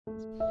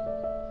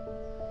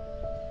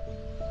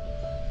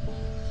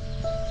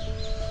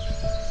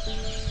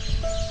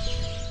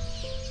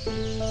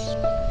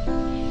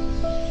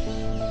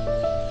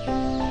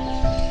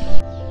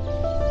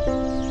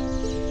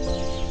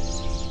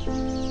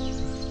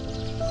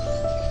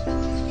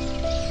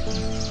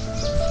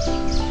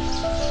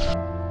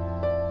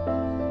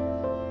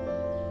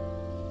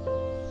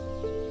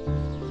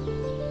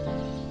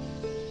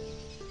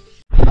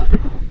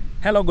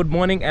Hello, good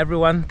morning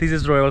everyone. This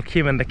is Royal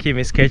Kim and the Kim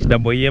is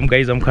KHWM.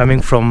 Guys, I'm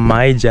coming from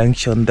my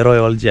junction, the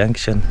Royal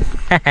Junction.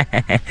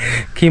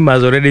 Kim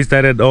has already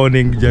started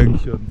owning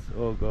junctions.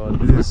 Oh god,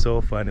 this is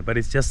so funny, but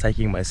it's just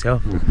psyching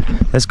myself.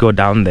 Let's go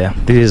down there.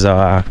 This is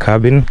our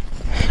cabin.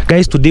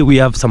 Guys, today we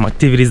have some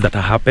activities that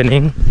are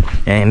happening,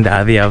 and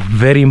they are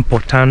very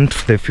important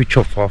to the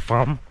future of our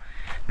farm.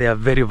 They are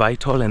very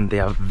vital and they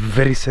are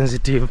very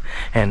sensitive,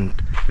 and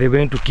they're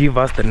going to give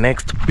us the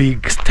next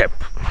big step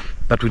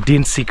that we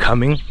didn't see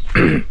coming.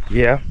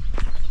 Yeah,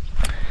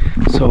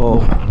 so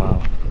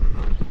wow,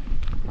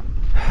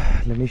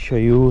 let me show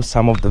you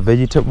some of the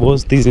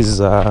vegetables. This is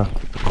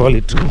call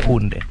it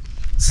hunde.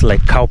 It's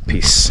like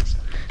cowpeas.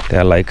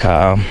 They're like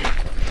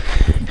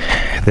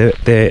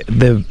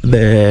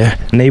the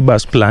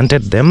neighbors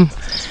planted them,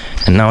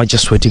 and now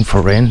just waiting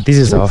for rain. This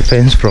is our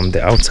fence from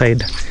the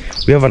outside.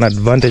 We have an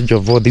advantage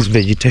of all this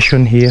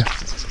vegetation here,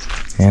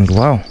 and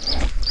wow,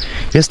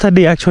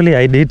 yesterday actually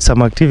I did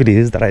some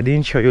activities that I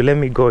didn't show you. Let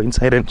me go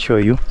inside and show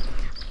you.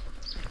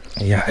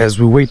 Yeah, as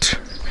we wait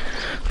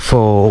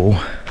for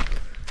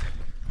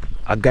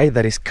a guy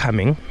that is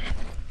coming,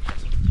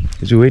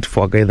 so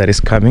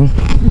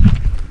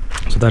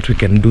that we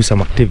can do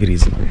some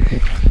activities.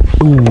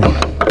 Ooh.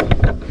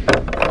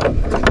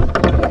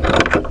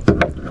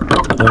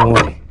 Don't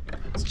worry,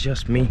 it's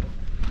just me.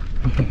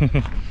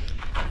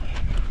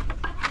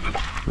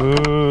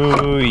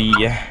 Oh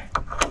yeah.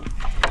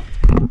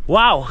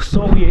 Wow,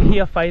 so we are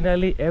here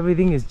finally.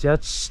 Everything is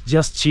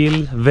just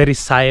chill, very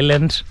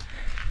silent.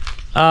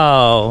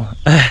 Oh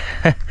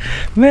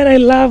man, I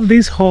love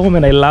this home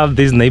and I love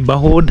this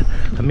neighborhood.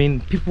 I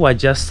mean, people are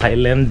just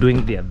silent,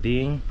 doing their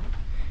thing.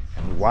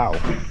 And wow,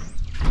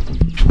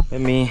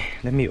 let me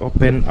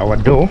open our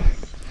door.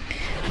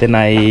 Then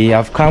I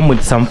have come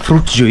with some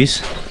fruit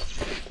juice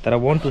that I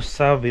want to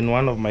serve in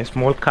one of my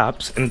small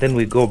cups, and then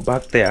we go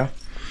back there.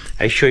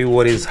 I show you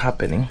what is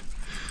happening.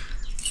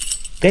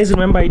 Guys,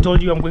 remember I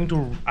told you I'm going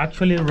to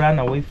actually run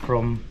away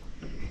from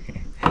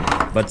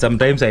but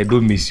sometimes I do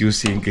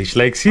misuse English.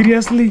 Like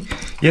seriously,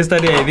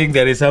 yesterday I think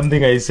there is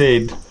something I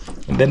said,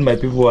 and then my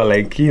people were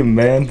like, Kim,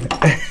 man.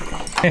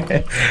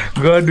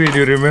 God, will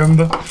you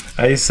remember?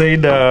 I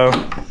said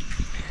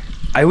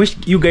I wish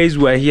you guys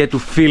were here to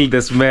feel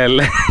the smell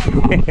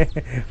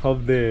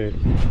of the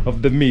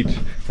meat,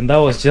 and that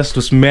was just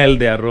to smell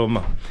the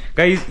aroma.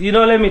 Guys, you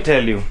know, let me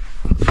tell you,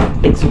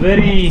 it's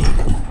very,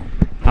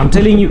 I'm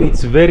telling you,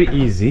 it's very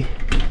easy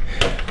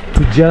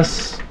to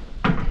just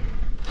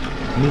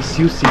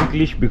misuse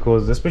English,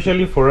 because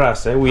especially for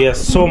us, we are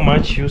so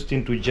much used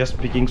into just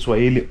speaking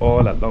Swahili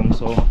all along.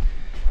 So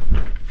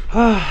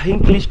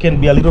English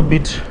can be a little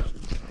bit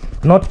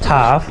not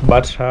tough,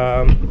 but you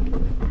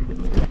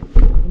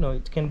know,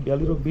 it can be a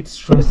little bit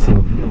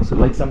stressing. So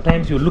like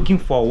sometimes you're looking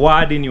for a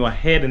word in your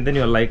head, and then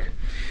you're like,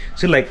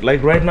 see, like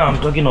right now I'm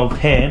talking of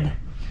head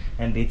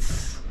and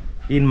it's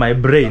in my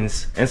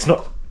brains, and it's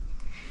not,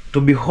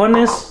 to be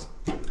honest,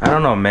 I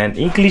don't know, man.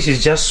 English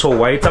is just so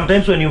wide.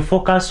 Sometimes when you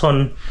focus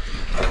on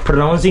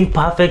pronouncing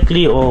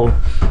perfectly, or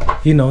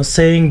you know,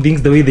 saying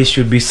things the way they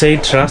should be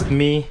said, trust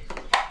me,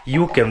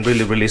 you can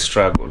really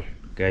struggle,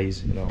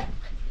 guys. You know,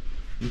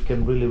 you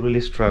can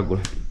really struggle.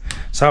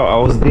 So I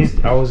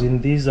was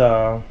in this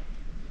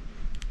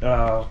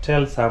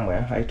hotel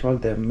somewhere. I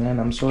told them, man,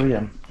 I'm sorry,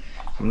 I'm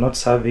not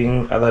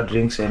serving other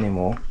drinks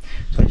anymore,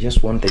 so I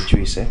just want the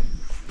juice,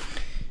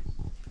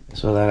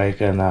 so that I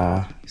can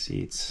see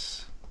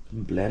it's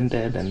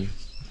blended and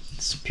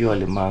it's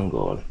purely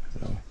mango,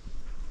 you know.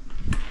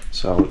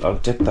 So I'll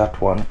take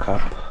that 1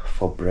 cup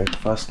for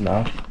breakfast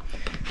now,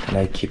 and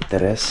I keep the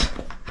rest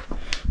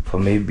for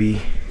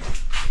maybe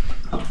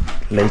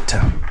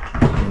later,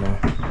 you know.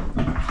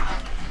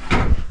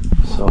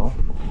 So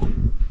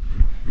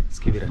let's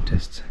give it a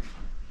taste.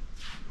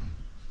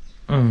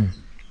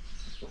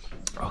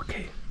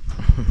 Okay.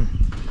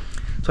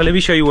 So let me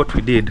show you what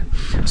we did.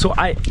 So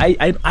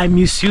I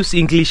misuse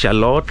English a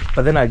lot,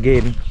 but then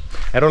again,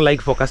 I don't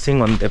like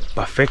focusing on the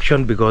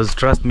perfection, because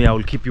trust me, I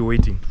will keep you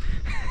waiting.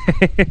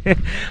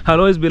 I'll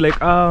always be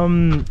like I'll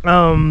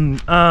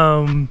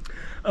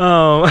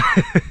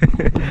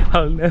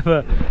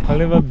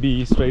never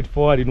be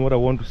straightforward in what I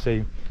want to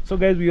say. So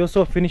guys, we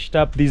also finished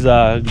up this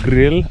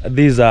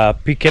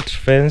picket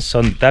fence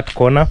on that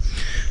corner.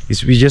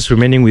 We just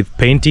remaining with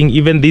painting.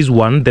 Even this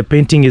one, the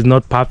painting is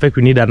not perfect.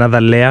 We need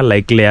another layer,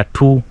 like layer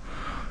 2.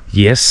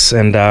 Yes,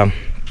 and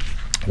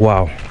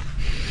wow.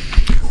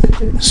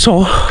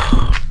 So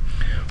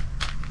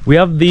we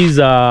have this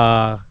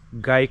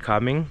guy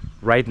coming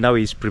right now.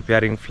 He's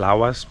preparing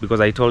flowers, because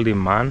I told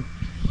him, man,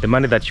 the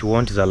money that you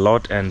want is a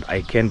lot and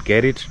I can't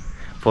get it.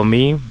 For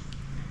me,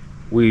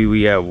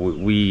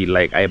 we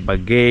like I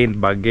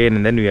bargained,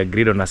 and then we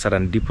agreed on a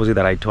certain deposit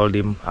that I told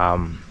him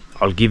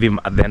I'll give him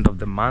at the end of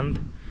the month,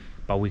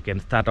 but we can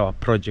start our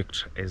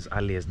project as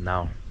early as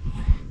now.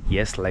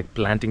 Yes, like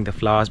planting the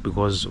flowers,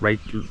 because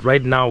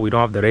right now we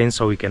don't have the rain,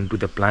 so we can do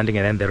the planting,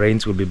 and then the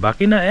rains will be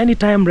back. Any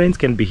time rains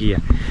can be here.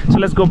 So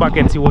let's go back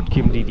and see what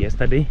Kim did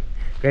yesterday.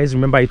 Guys,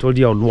 remember I told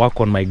you I'll work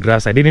on my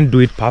grass. I didn't do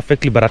it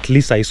perfectly, but at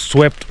least I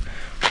swept.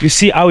 You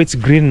see how it's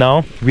green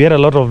now? We had a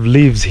lot of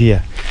leaves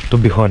here, to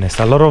be honest.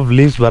 A lot of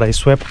leaves, but I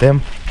swept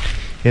them.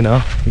 You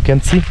know, you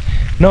can see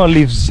no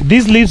leaves.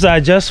 These leaves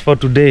are just for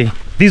today.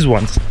 These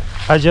ones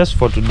are just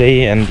for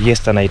today and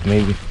yesterday night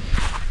maybe.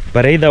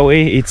 But either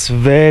way, it's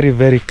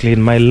very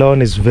clean. My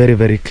lawn is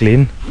very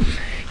clean.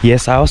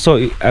 Yes, I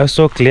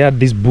also cleared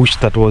this bush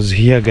that was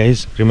here,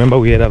 guys. Remember,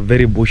 we had a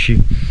very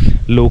bushy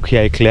look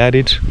here. I cleared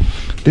it.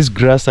 This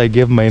grass I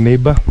gave my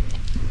neighbor,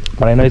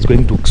 but I know it's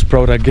going to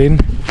sprout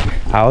again.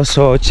 I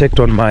also checked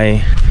on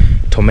my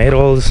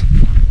tomatoes.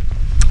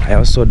 I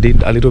also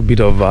did a little bit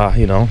of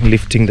you know,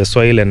 lifting the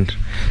soil and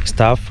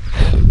stuff.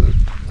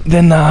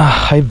 Then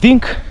I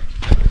think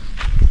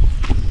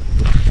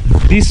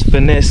this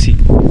Fenesi,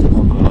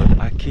 oh god,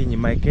 Akinyi,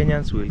 my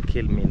Kenyans will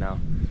kill me now,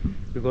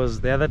 because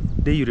the other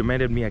day you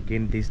reminded me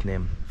again this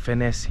name,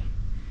 Fenesi.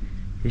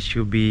 It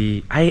should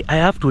be, I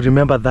have to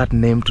remember that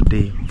name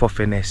today for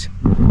Fenesi.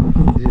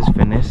 This is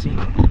Fenesi,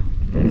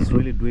 and it's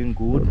really doing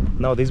good.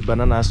 Now this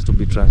banana has to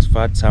be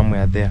transferred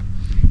somewhere there,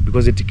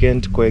 because it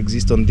can't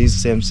coexist on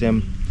this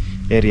same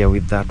area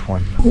with that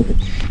one.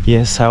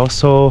 Yes, I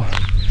also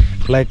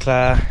like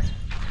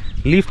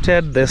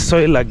lifted the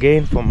soil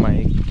again for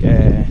my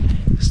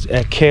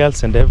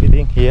kales and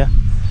everything here.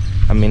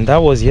 I mean, that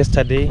was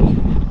yesterday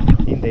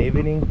in the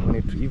evening,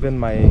 when even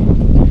my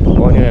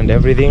onion and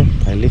everything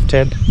I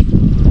lifted.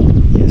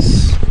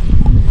 Yes,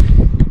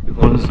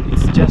 because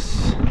it's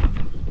just,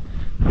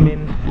 I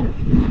mean,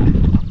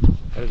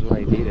 that is what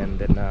I did. And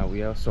then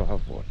we also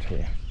have what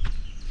here.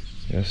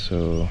 Yeah,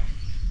 so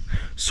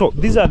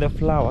these are the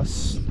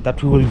flowers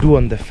that we will do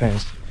on the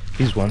fence.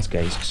 These ones,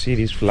 guys, see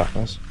these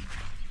flowers?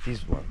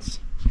 These ones,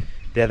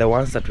 they are the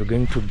ones that we're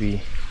going to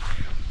be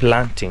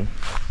planting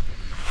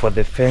for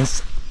the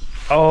fence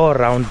all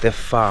around the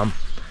farm,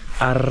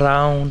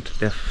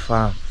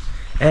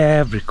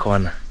 every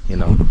corner, you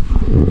know.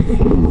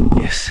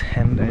 Yes,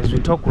 and as we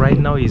talk right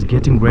now, he's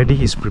getting ready,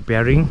 he's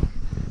preparing.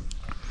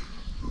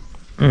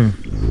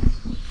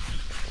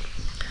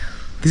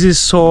 This is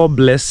so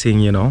blessing,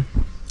 you know.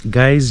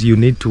 Guys, you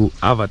need to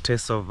have a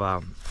taste of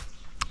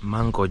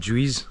mango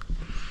juice.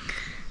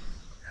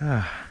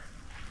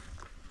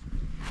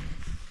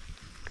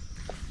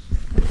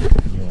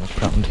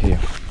 Around here,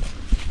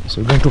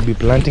 so we're going to be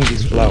planting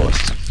these flowers,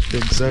 the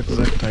exact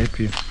type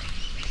here.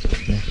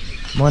 Okay.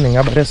 Morning,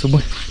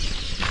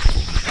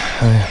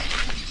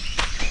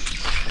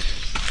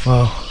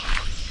 wow.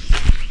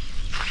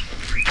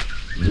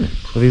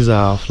 So these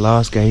are our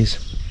flowers,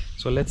 guys.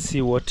 So let's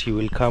see what he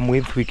will come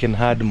with. We can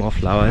add more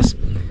flowers,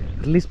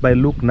 at least by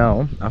look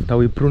now. After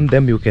we prune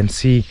them, you can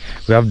see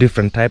we have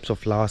different types of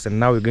flowers, and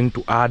now we're going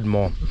to add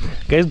more.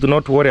 Guys, do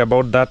not worry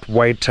about that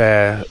white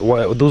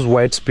those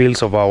white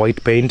spills of our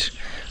white paint.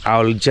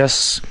 I'll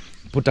just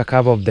put a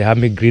cover of the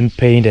army green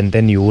paint, and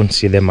then you won't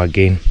see them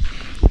again,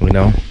 you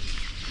know.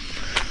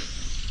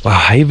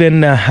 Wow, I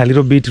even a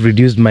little bit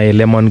reduced my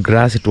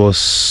lemongrass. It was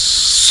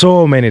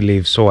so many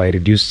leaves, so I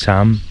reduced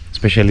some,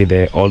 especially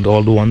the old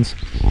ones.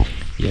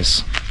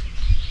 Yes,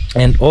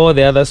 and all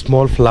the other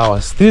small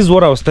flowers. This is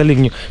what I was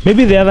telling you.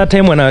 Maybe the other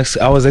time when I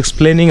was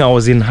explaining, I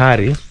was in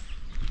hurry.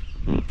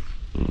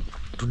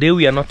 Today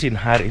we are not in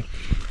hurry,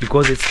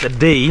 because it's the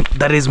day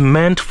that is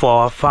meant for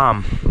our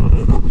farm.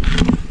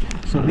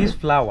 So these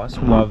flowers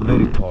were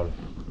very tall.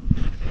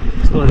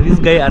 So this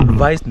guy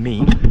advised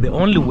me the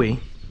only way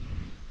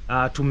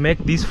to make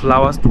these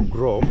flowers to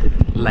grow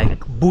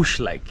like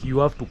bush-like, you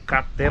have to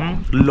cut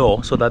them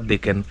low so that they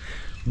can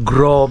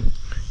grow,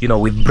 you know,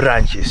 with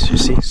branches, you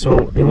see.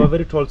 So they were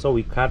very tall, so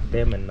we cut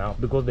them, and now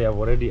because they have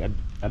already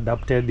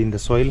adapted in the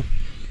soil,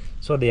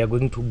 so they are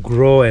going to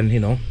grow, and you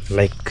know,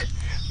 like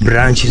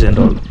branches and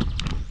all.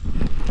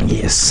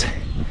 Yes,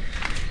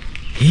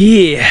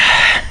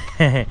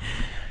 yeah.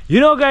 You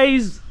know,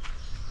 guys,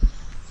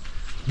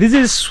 this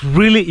is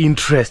really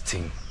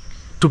interesting.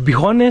 To be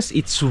honest,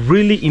 it's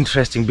really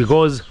interesting,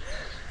 because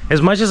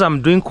as much as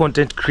I'm doing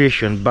content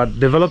creation, but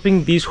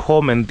developing this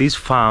home and this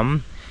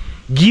farm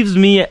gives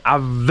me a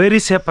very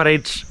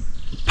separate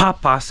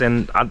purpose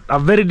and a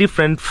very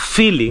different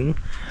feeling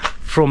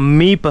from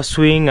me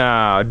pursuing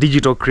a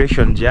digital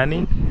creation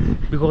journey,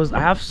 because I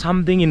have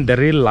something in the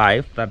real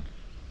life that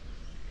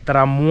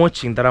I'm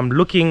watching, that I'm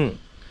looking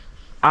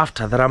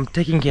after, that I'm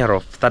taking care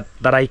of, that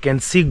I can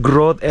see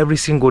growth every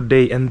single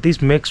day, and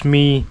this makes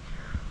me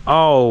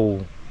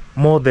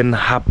more than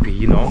happy,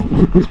 you know,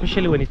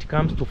 especially when it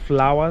comes to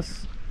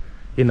flowers,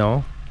 you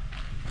know.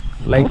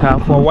 Like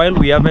for a while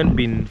we haven't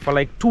been, for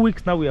like 2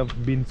 weeks now, we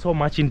have been so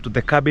much into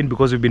the cabin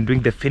because we've been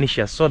doing the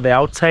finishes. So the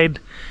outside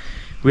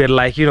we're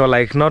like, you know,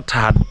 like not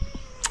hard.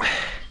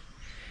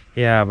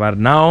 Yeah, but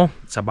now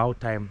it's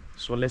about time.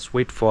 So let's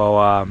wait for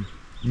our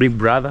big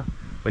brother.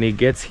 When he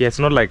gets here, it's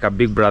not like a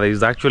big brother,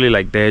 he's actually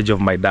like the age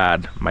of my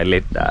dad, my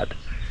late dad.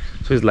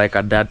 So he's like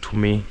a dad to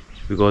me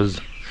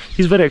because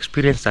he's very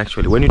experienced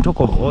actually. When you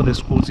talk of all the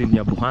schools in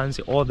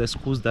Nyabuhansi, all the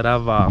schools that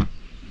have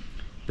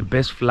the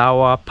best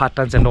flower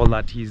patterns and all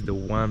that, he's the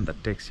one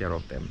that takes care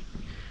of them.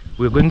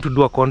 We're going to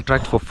do a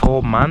contract for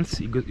 4 months.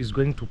 He's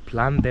going to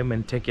plant them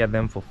and take care of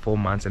them for 4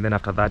 months, and then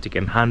after that he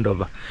can hand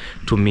over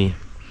to me.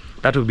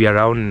 That will be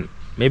around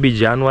maybe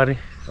January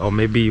or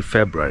maybe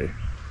February.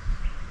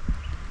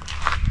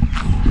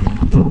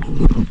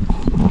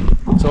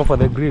 So for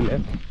the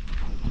grill,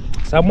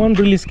 someone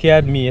really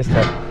scared me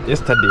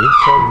yesterday,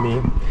 told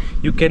me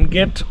you can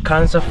get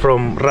cancer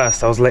from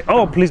rust. I was like,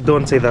 oh, please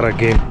don't say that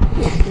again.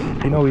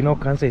 You know, we know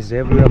cancer is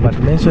everywhere, but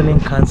mentioning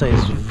cancer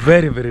is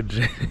very, very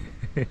dreadful.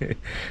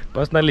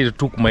 Personally, it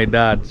took my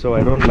dad, so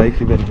I don't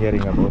like even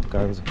hearing about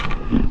cancer.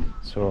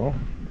 So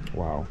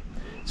wow.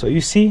 So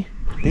you see,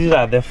 these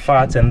are the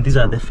fats and these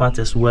are the fats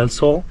as well.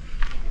 So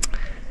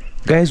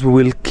guys, we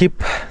will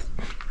keep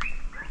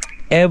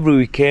every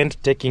weekend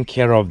taking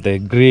care of the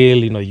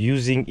grill, you know,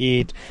 using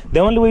it. The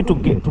only way to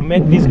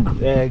make this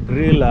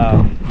grill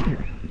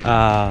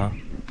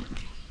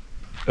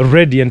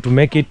ready and to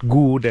make it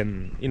good,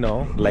 and you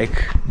know,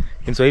 like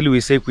in Swahili we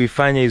say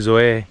kuifanya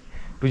izoe,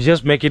 to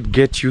just make it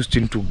get used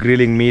into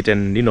grilling meat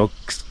and, you know,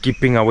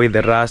 keeping away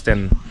the rust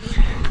and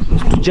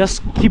to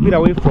just keep it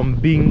away from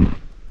being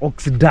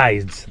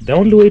oxidized. The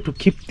only way to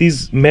keep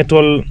this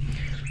metal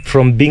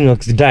from being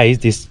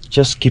oxidized is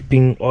just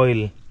keeping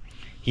oil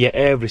here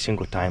every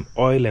single time.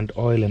 Oil and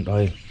oil and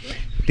oil.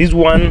 This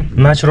one,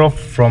 natural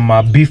from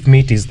beef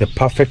meat, is the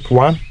perfect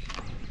one.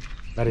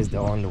 That is the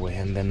only way.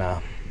 And then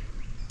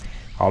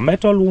our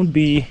metal won't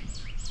be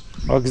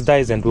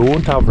oxidized and we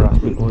won't have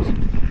rust, because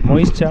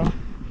moisture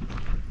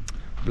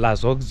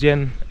plus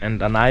oxygen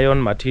and an iron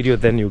material,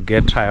 then you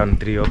get iron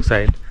 3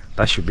 oxide.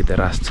 That should be the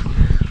rust.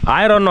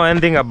 I don't know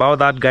anything about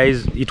that,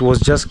 guys. It was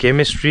just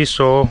chemistry,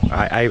 so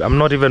I'm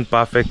not even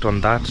perfect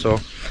on that. So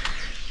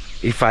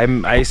if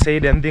I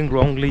said anything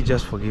wrongly,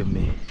 just forgive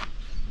me.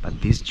 But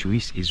this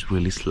juice is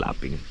really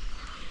slapping.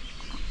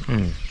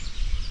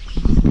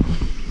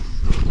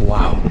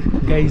 Wow,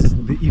 guys,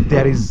 if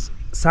there is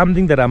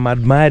something that I'm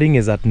admiring,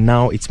 is that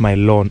now it's my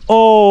lawn.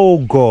 Oh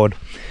God,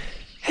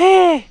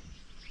 hey,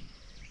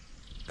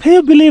 can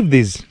you believe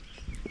this?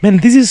 Man,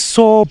 this is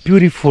so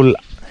beautiful.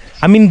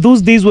 I mean,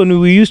 those days when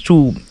we used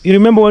to, you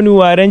remember when we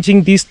were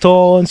arranging these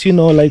stones, you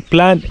know, like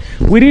plant,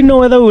 we didn't know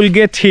whether we'll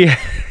get here.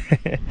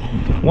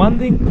 One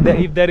thing, that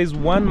if there is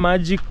one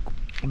magic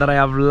that I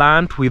have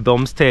learned with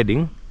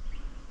homesteading,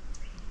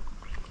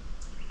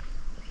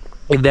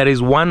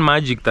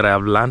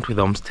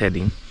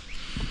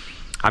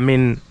 I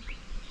mean,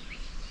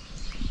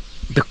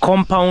 the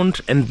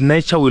compound and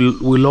nature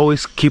will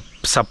always keep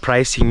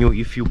surprising you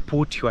if you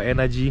put your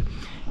energy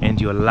and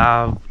your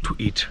love to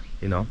it,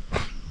 you know.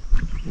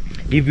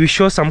 If you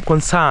show some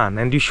concern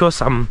and you show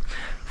some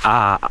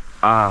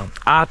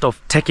art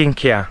of taking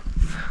care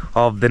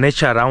of the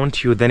nature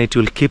around you, then it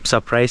will keep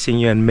surprising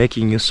you and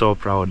making you so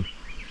proud.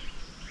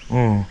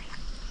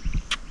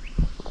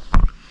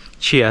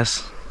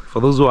 Cheers.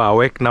 For those who are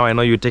awake now, I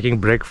know you're taking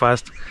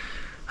breakfast.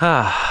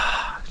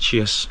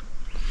 Cheers.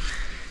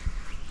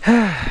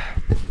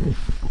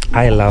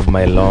 I love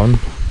my lawn,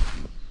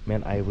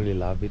 man. I really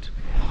love it.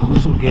 I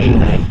was also getting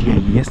an idea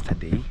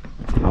yesterday.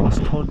 I was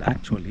told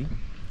actually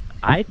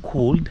I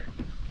could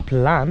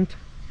plant,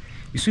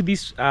 you see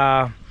this,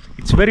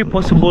 it's very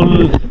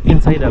possible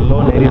inside a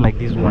lawn area like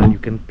this one, you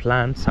can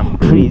plant some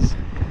trees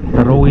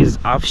that always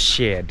have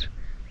shade.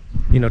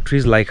 You know,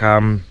 trees like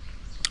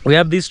we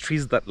have these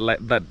trees that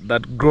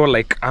that grow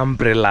like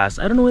umbrellas.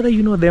 I don't know whether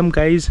you know them,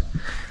 guys.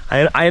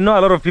 I know a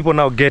lot of people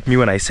now get me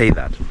when I say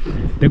that.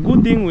 The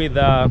good thing with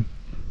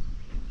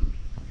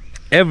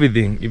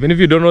everything, even if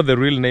you don't know the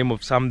real name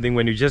of something,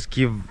 when you just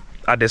give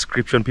a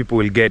description, people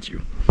will get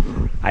you.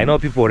 I know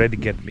people already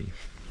get me.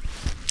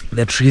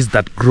 The trees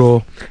that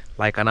grow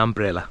like an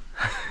umbrella.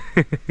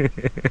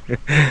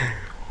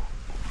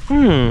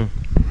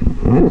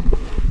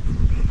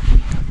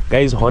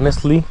 Guys,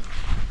 honestly,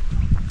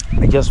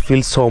 I just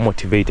feel so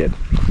motivated.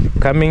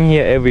 Coming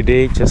here every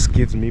day just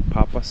gives me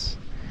purpose,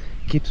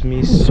 keeps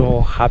me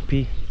so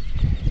happy.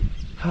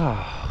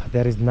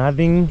 There is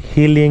nothing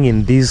healing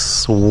in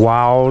this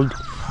world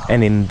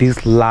and in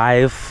this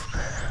life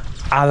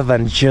other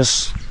than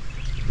just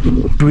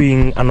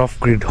doing an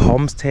off-grid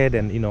homestead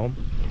and, you know,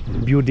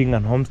 building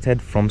an homestead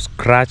from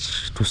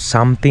scratch to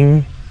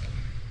something.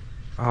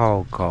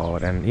 Oh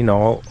God, and you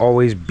know,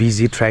 always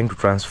busy trying to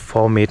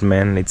transform it,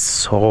 man. It's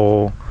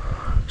so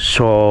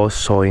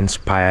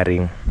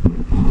inspiring.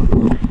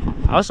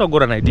 I also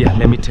got an idea,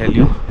 let me tell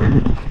you.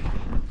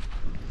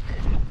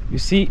 You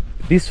see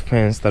this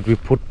fence that we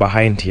put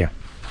behind here,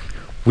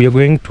 we are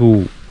going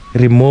to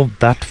remove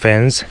that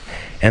fence,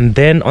 and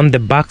then on the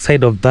back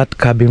side of that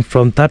cabin,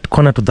 from that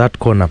corner to that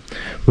corner,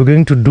 we're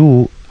going to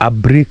do a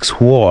bricks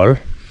wall,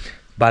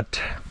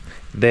 but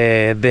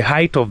the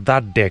height of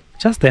that deck,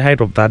 just the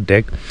height of that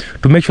deck,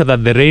 to make sure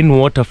that the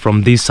rainwater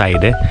from this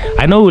side,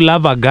 I know we'll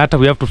have a gutter,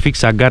 we have to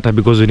fix a gutter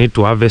because we need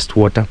to harvest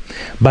water,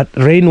 but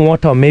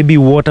rainwater or maybe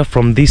water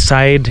from this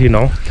side, you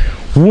know,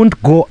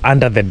 won't go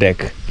under the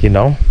deck, you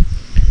know,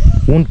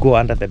 won't go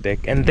under the deck.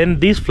 And then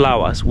these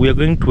flowers, we are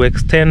going to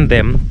extend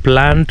them,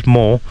 plant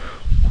more.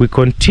 We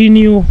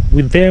continue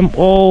with them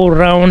all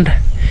around,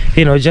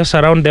 you know, just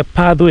around the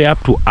pathway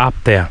up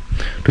there,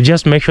 to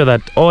just make sure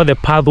that all the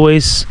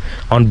pathways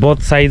on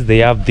both sides, they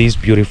have these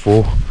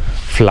beautiful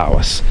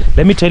flowers.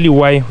 Let me tell you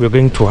why we're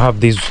going to have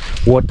this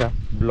water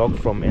blocked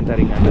from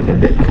entering under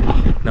the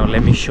deck. Now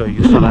let me show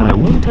you, so that I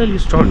won't tell you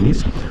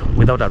stories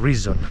without a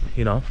reason,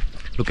 you know.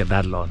 Look at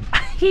that lawn.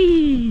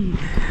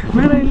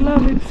 Man, I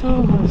love it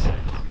so much.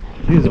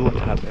 This is what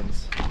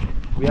happens.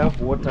 We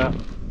have water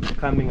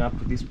coming up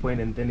to this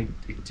point, and then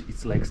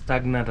it's like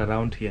stagnant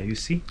around here. You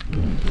see,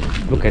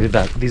 look at it,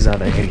 that this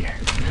other area,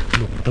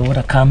 look, the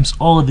water comes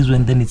all this way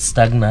and then it's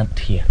stagnant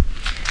here.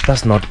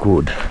 That's not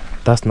good.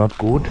 That's not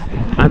good.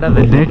 Under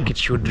the deck it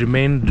should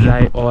remain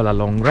dry all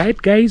along, right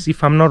guys?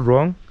 If I'm not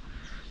wrong,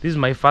 this is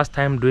my first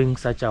time doing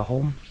such a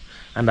home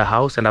and a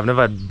house, and I've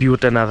never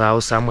built another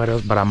house somewhere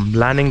else, but I'm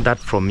learning that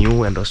from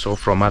you and also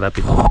from other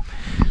people.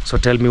 So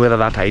tell me whether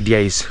that idea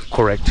is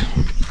correct.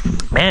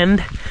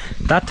 And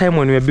that time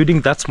when we were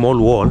building that small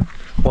wall,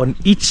 on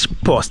each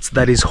post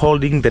that is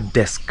holding the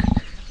desk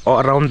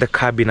or around the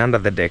cabin under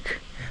the deck,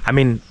 I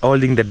mean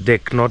holding the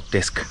deck, not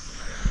desk,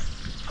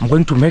 I'm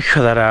going to make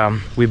sure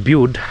that we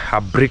build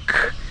a brick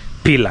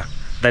pillar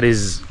that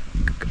is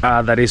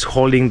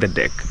holding the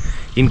deck.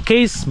 In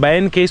case, by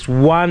any case,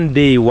 one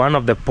day one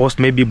of the posts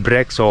maybe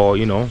breaks, or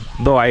you know,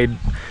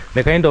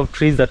 the kind of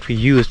trees that we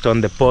used on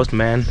the post,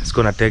 man, it's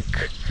gonna take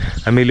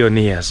a million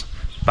years.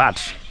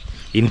 But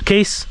in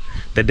case,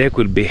 the deck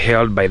will be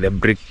held by the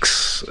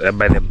bricks,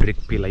 by the brick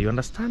pillar, you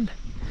understand?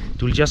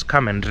 It will just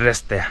come and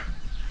rest there.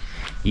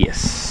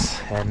 Yes.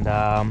 And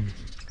I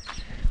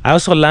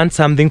also learned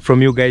something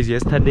from you guys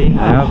yesterday.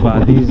 I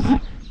have this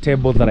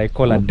table that I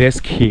call a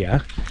desk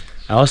here.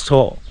 I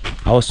also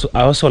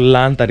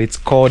learned that it's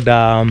called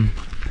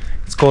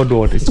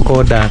what? It's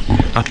called a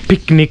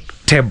picnic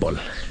table.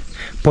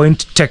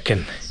 Point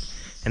taken.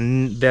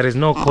 And there is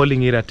no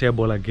calling it a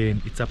table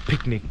again. It's a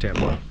picnic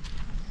table.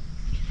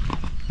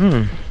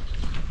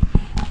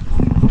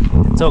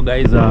 So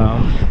guys,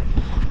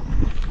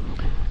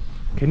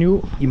 can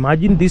you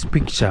imagine this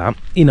picture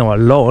in our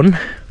lawn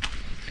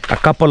a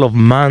couple of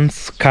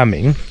months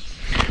coming,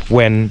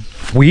 when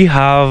we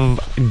have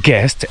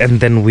guests, and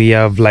then we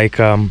have like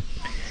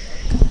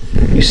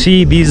you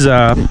see these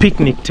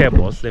picnic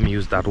tables. Let me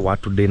use that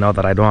word today now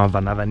that I don't have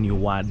another new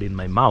word in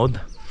my mouth.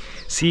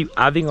 See,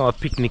 having our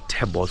picnic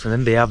tables, and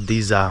then they have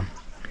these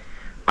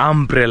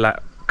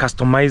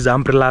customized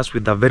umbrellas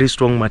with a very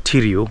strong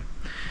material,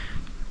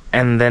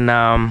 and then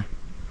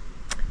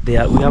we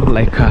have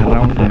like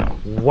around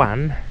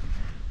 1,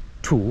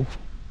 2,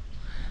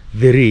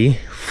 3,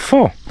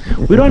 4.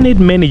 We don't need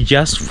many,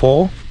 just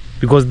 4,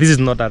 because this is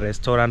not a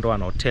restaurant or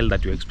an hotel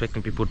that you're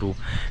expecting people to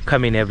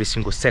come in every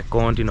single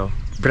second, you know,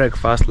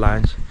 breakfast,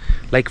 lunch.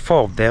 Like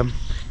 4 of them,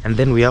 and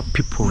then we have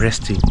people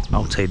resting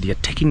outside here,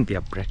 taking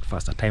their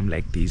breakfast at a time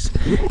like this.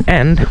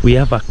 And we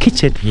have a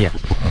kitchen here,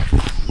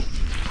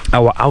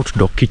 our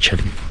outdoor kitchen,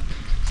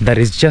 that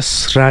is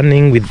just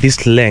running with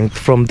this length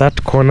from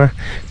that corner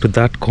to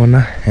that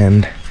corner,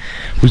 and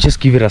we just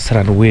give it a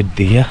certain width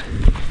here.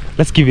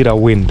 Let's give it a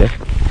wind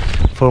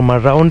from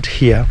around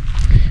here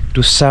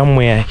to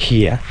somewhere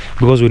here,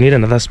 because we need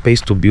another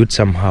space to build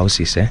some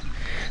houses.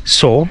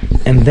 So,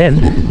 and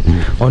then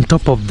on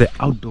top of the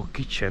outdoor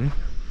kitchen,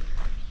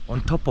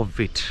 on top of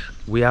it,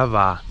 we have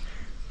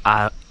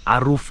a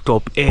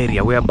rooftop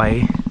area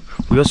whereby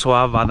we also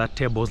have other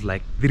tables,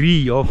 like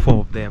 3 or 4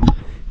 of them,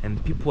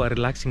 and people are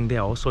relaxing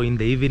there also in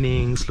the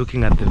evenings,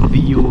 looking at the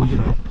view.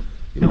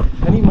 You know,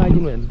 can you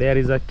imagine when there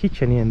is a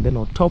kitchen here, and then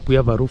on top we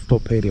have a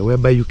rooftop area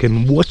whereby you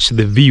can watch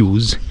the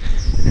views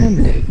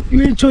and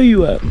you enjoy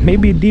your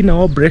maybe dinner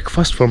or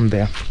breakfast from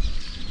there.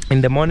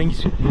 In the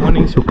mornings you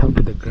come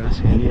to the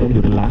grass area and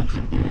you relax.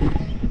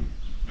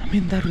 I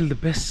mean, that will be the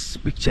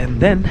best picture. And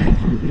then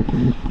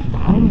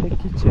behind the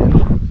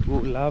kitchen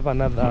we'll have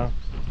another,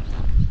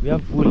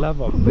 we'll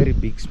have a very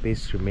big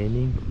space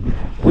remaining.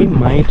 We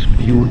might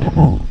build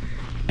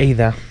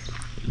either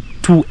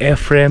 2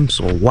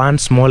 airframes or 1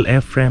 small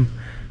airframe,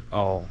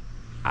 or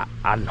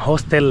an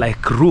hostel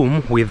like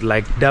room with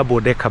like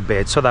double-decker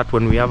beds, so that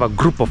when we have a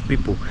group of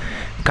people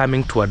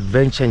coming to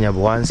adventure in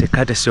Nyabuanse,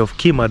 courtesy of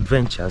Kim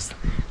Adventures,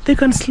 they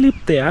can sleep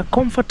there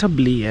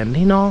comfortably. And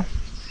you know,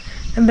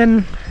 and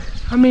then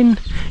I mean,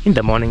 in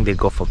the morning they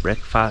go for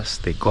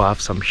breakfast, they go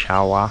have some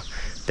shower,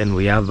 then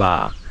we have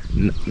a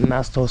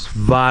Nastos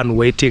van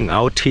waiting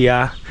out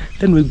here,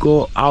 then we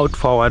go out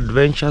for our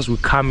adventures, we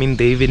come in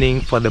the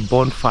evening for the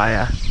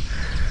bonfire.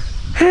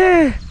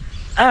 Hey,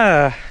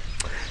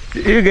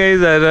 you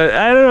guys are not,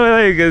 I don't know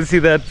whether you can see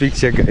that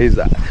picture, guys.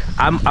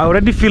 I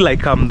already feel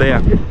like I'm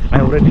there. I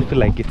already feel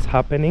like it's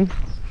happening.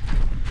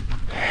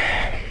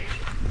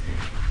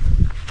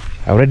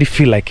 I I already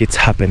feel like it's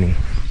happening.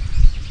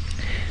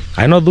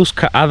 I know those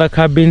other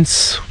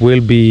cabins will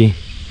be,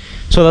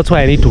 so that's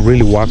why I need to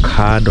really work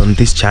hard on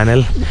this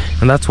channel,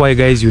 and that's why,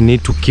 guys, you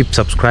need to keep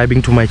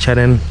subscribing to my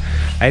channel.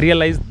 I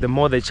realize the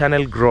more the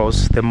channel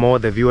grows, the more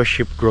the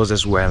viewership grows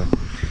as well.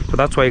 So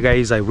that's why,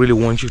 guys, I really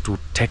want you to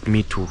take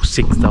me to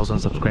 6,000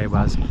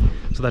 subscribers,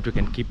 so that we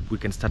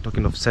can start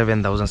talking of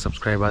 7,000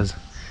 subscribers.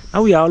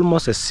 Now we are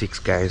almost at 6,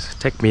 guys.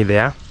 Take me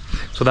there,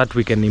 so that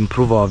we can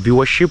improve our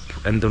viewership,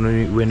 and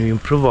then when we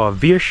improve our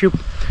viewership,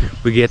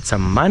 we get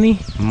some money,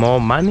 more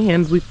money,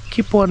 and we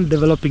keep on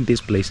developing this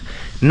place.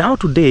 Now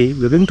today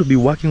we're going to be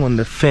working on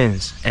the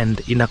fence, and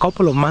in a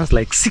couple of months,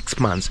 like 6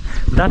 months,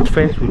 that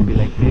fence will be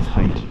like this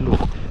height.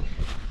 Look,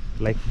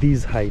 like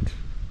this height,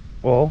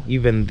 or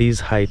even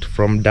this height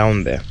from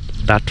down there.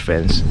 That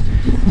fence,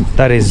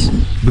 that is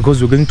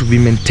because we're going to be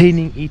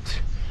maintaining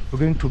it. We're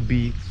going to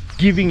be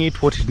giving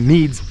it what it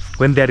needs.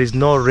 When there is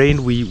no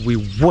rain, we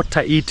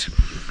water it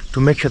to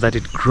make sure that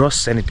it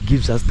grows and it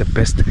gives us the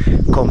best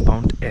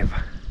compound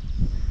ever.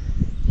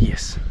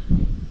 Yes.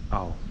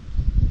 Oh,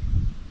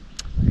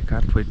 I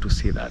can't wait to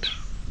see that.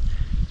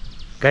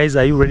 Guys,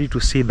 are you ready to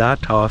see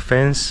that? Our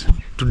fence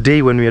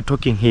today, when we are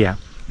talking here,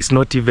 is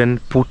not even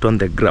put on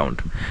the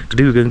ground.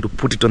 Today we're going to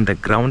put it on the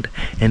ground,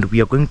 and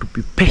we are going to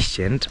be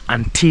patient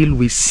until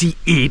we see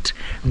it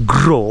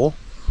grow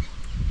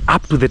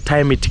up to the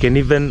time it can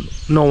even,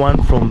 no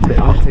one from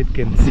the outside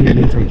can see it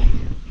inside.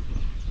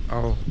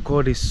 Oh,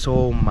 God is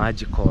so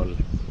magical.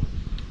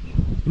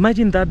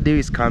 Imagine that day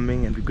is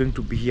coming and we're going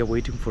to be here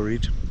waiting for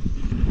it.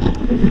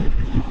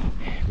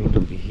 We're going to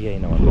be here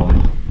in our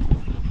lawn.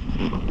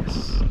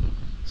 Yes.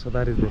 So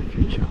that is the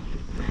future.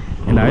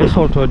 And I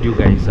also told you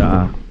guys,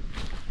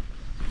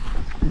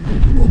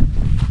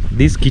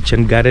 this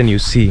kitchen garden you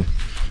see,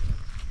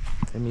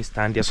 let me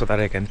stand here so that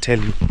I can tell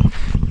you.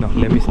 No,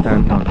 let me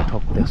stand on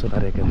top there so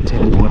that I can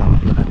tell you what I'm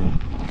planning.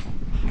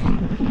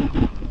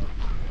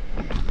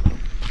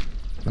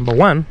 Number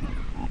one,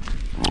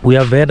 we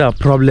have had a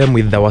problem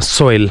with our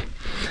soil.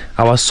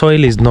 Our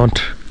soil is not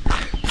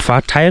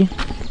fertile,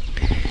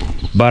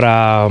 but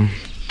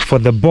for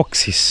the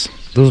boxes,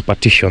 those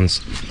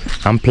partitions,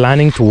 I'm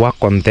planning to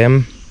work on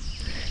them.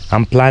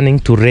 I'm planning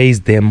to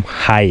raise them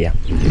higher.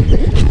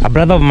 A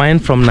brother of mine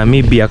from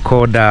Namibia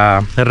called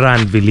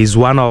Ranville is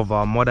one of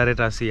our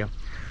moderators here.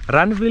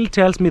 Ranville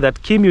tells me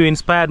that, Kim, you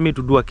inspired me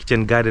to do a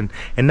kitchen garden,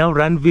 and now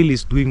Ranville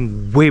is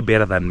doing way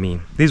better than me.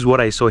 This is what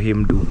I saw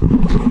him do.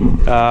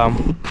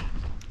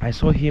 I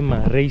saw him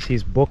raise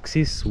his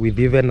boxes with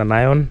even an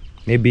iron.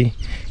 Maybe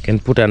can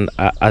put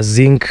a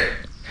zinc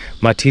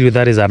material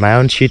that is an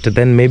iron sheet,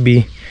 then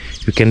maybe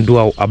you can do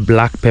a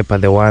black pepper,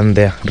 the one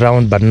there,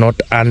 round but not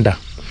under,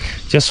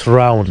 just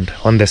round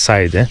on the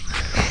side,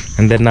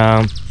 and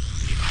then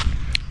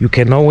you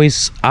can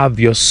always have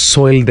your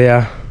soil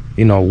there,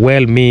 you know,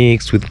 well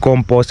mixed with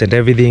compost and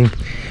everything,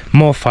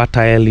 more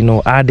fertile, you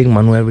know, adding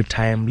manure every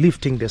time,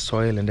 lifting the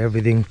soil and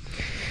everything.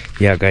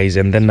 Yeah, guys,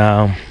 and then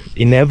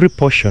in every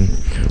portion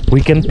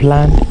we can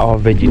plant our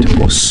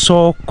vegetables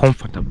so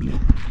comfortably,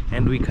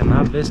 and we can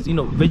harvest, you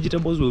know,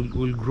 vegetables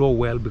will grow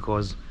well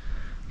because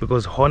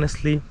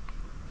honestly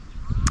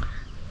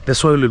the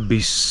soil will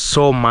be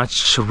so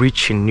much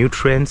rich in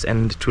nutrients,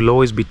 and it will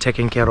always be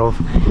taken care of.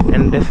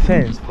 And the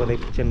fence for the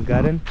kitchen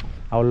garden,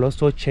 I will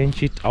also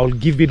change it. I will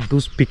give it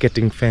those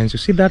picketing fence. You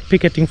see that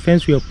picketing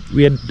fence we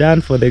are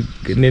done for the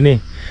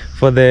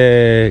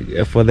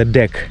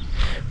deck.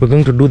 We're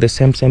going to do the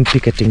same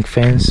picketing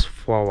fence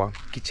for our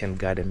kitchen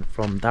garden,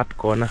 from that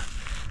corner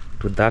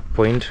to that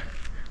point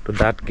to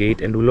that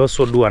gate, and we'll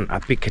also do a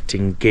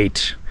picketing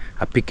gate,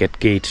 a picket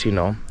gate, you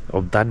know,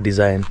 of that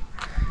design,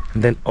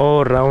 and then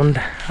all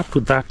around up to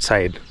that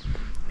side,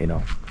 you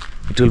know.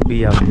 It will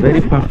be a very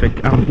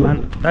perfect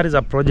plan. That is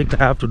a project I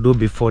have to do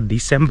before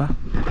December.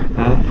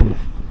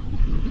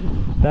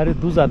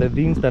 Those are the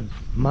things that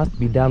must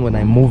be done when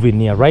I move in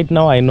here. Right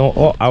now I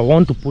know I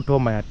want to put all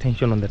my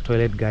attention on the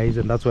toilet, guys,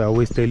 and that's why I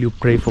always tell you,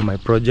 pray for my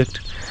project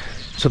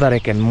so that I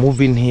can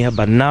move in here.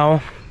 But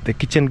now the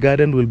kitchen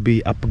garden will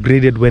be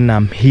upgraded when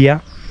I'm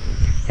here,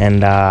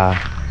 and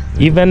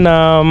even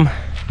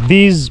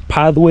these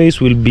pathways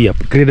will be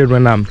upgraded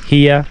when I'm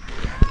here,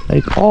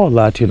 like all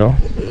that, you know.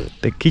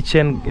 The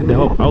kitchen, the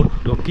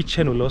outdoor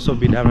kitchen will also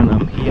be done when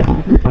I'm here.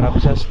 And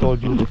I've just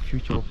told you the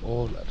future of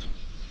all that,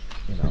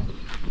 you know.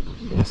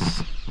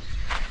 Yes.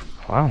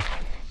 Wow.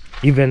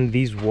 Even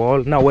this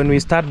wall. Now when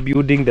we start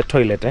building the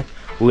toilet,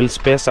 we'll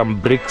spare some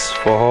bricks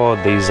for all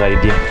this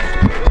idea.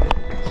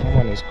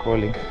 Someone is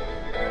calling.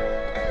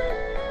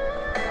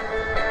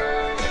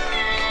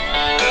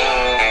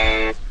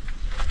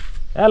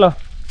 Hello.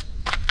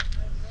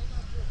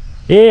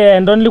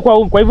 Yeah, ndo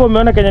nilikuwa kwa hivyo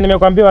umeona Kenya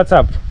nimekuambia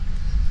WhatsApp.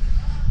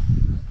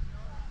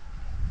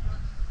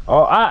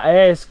 Oh,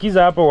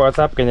 sikiza hapo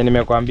WhatsApp Kenya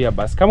nimekuambia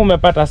basi. Kama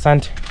umepata,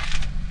 asante.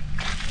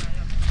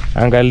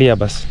 Angalia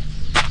basi.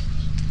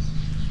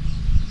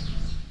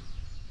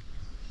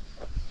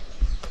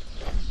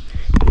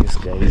 Yes,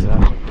 guys.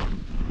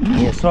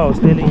 Yeah, so I was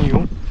telling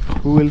you,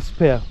 we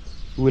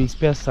will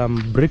spare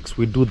some bricks.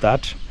 We do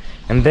that,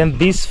 And then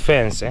this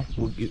fence,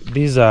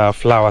 these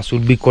flowers will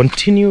be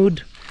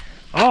continued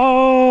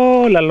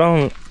all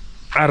along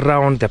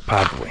around the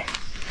pathway.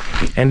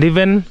 And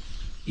even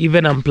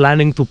I'm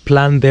planning to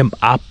plant them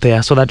up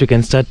there so that we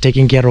can start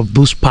taking care of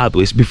those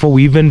pathways before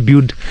we even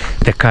build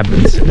the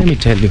cabins. Let me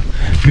tell you,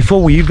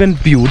 before we even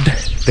build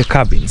the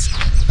cabins,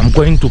 I'm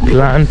going to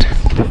plant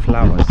the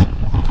flowers.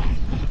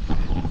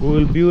 We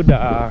will build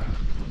a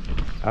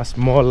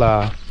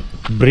small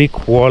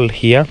brick wall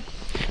here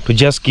to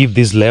just give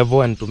this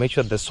level and to make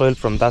sure the soil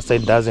from that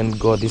side doesn't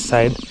go this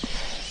side.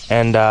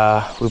 And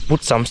we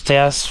put some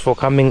stairs for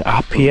coming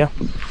up here,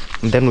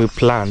 and then we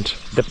plant.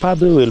 The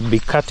pathway will be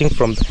cutting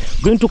from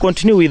going to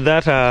continue with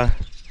that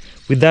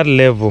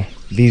level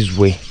this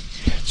way,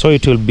 so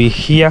it will be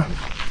here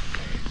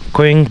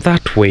going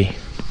that way,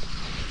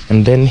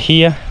 and then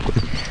here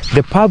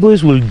the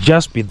pathways will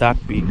just be that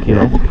big, you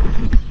know.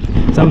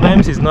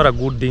 Sometimes it's not a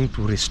good thing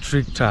to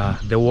restrict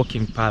the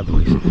walking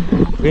pathways.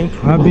 We're going to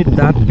have it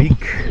that big,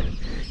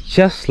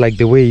 just like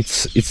the way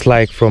it's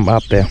like from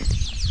up there.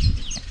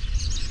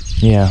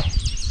 Yeah,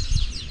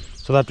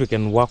 so that we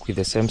can work with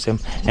the same.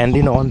 And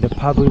you know, on the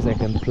pathways I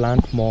can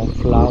plant more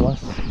flowers,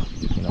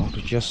 you know,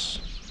 to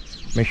just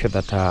make sure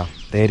that the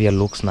area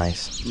looks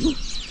nice.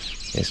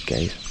 Yes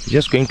guys,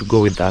 just going to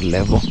go with that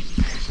level.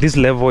 This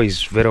level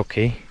is very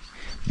okay,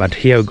 but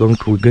here we're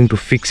going to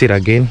fix it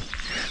again.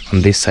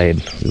 On this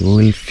side we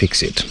will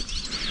fix it.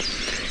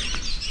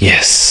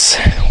 Yes,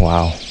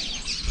 wow,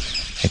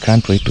 I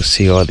can't wait to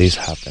see all this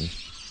happen.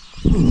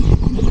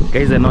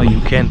 Guys, I know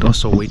you can't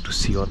also wait to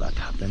see all that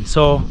happen.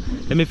 So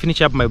let me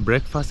finish up my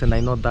breakfast, and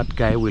I know that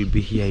guy will be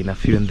here in a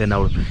few, and then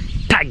I'll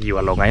tag you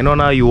along. I know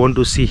now you want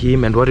to see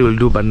him and what he will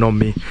do, but not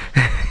me.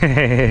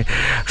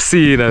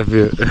 See you in a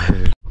few.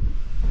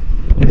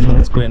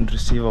 Let's go and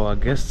receive our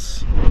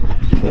guests.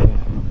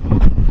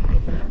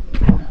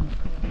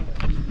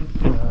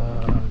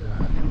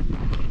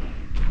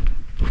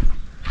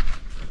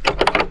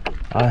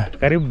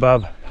 Karibu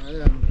baba.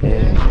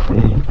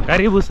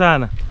 Karibu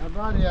sana.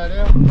 Habari ya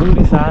leo?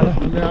 Nzuri sana.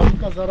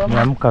 Umeamka salama?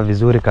 Nimeamka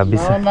vizuri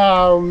kabisa.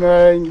 Naona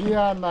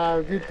umeingia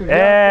na vitu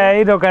vyako.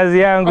 Hii ndo kazi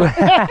yangu.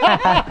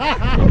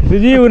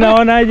 Sijui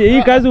unaonaje?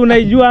 Hii kazi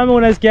unaijua ama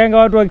unasikianga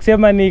watu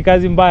wakisema ni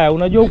kazi mbaya?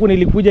 Unajua huku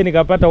nilikuja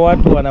nikapata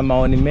watu wana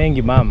maoni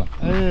mengi mama.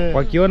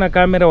 Wakiona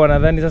kamera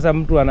wanadhani sasa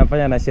mtu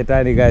anafanya na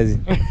shetani kazi.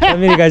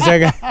 Mimi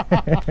nikashaka.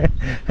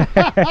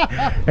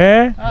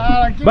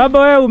 Baba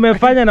wewe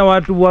umefanya na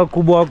watu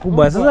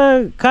wakubwa.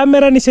 Sasa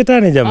kamera ni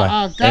shetani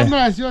jamaa.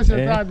 Kamera sio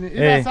shetani.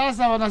 Ila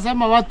sasa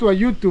wanasema watu wa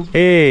YouTube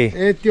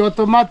eti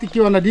automatic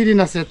wanadili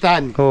na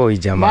shetani. Oi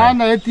jamaa.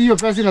 Maana eti hiyo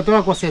pesa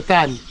inatoka kwa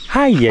shetani.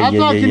 Haya.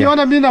 Hata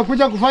ukiniona mimi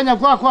nakuja kufanya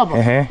kwako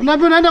hapa.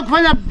 Unaambia unaenda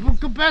kufanya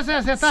pesa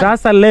ya shetani.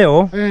 Sasa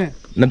leo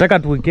nataka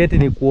tuiketi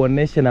ni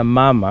kuoneshe na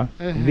mama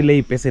vile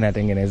hii pesa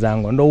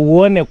inatengenezangwa, ndo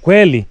uone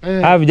kweli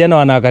hawa vijana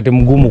wana wakati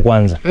mgumu.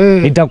 Kwanza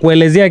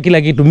nitakuelezea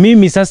kila kitu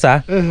mimi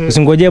sasa,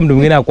 usingojee mtu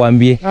mwingine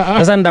akwambie.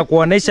 Sasa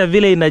nitakuonesha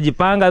vile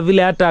inajipanga,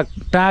 vile hata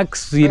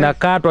tax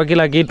inakatwa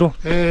kila kitu,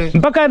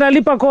 mpaka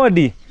inalipa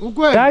kodi.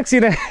 Tax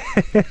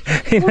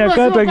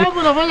inakatwa,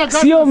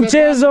 sio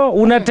mchezo.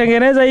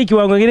 Unatengeneza hii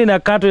kiwango kingine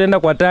inakatwa inaenda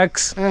kwa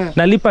tax,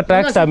 nalipa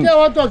tax. Unasikia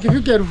watu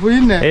wakifika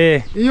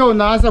 1400 hiyo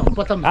unaanza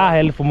kupata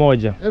msaada.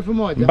 1000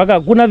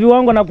 mpaka kuna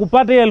viwango na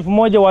kupata hiyo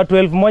 1000, watu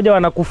 1000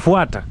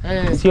 wanakufuata.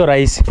 Sio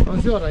rahisi.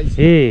 Sio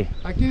rahisi.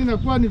 Lakini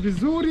inakuwa ni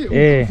vizuri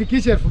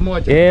ukifikisha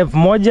 1000.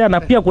 1000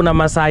 na pia kuna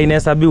masaa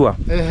inahesabiwa.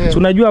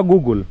 Unajua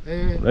Google.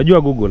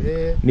 Unajua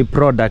Google ni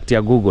product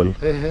ya Google.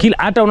 Kila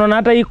hata unaona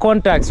hata hii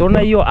contacts, unaona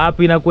hiyo app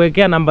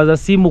inakuwekea namba za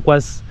simu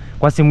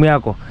kwa simu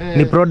yako.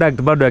 Ni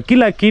product bado ya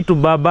kila kitu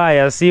baba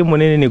ya simu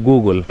nini ni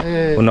Google.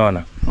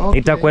 Unaona?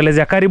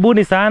 Itakuelezea.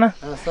 Karibuni sana.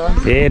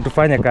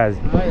 Tufanye kazi.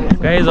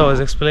 Guys, I was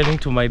explaining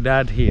to my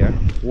dad here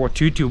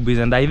what YouTube is,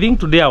 and I think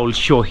today I will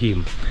show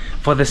him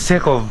for the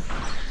sake of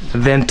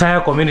the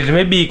entire community.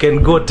 Maybe he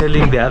can go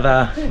telling the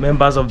other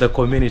members of the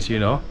community, you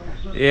know.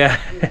 Yeah.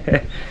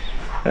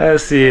 I'll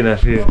see you in a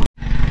few.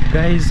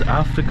 Guys,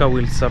 Africa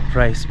will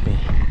surprise me.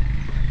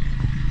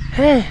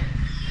 Hey,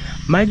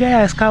 my guy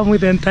has come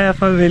with the entire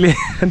family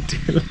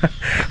until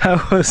I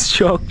was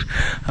shocked.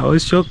 I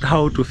was shocked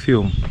how to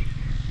film.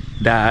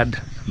 Dad,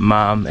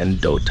 mom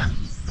and daughter.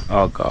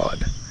 Oh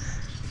God.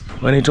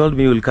 When he told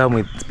me he will come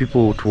with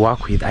people to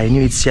work with, I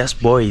knew it's just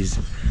boys.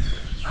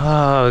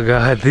 Oh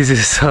God, this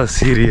is so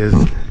serious.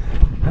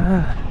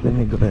 Let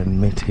me go and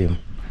meet him.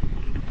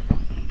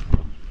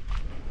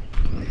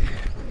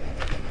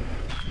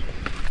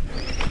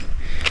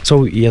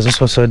 So he has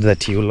also said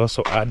that he will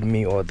also add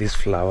me all these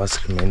flowers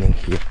remaining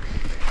here.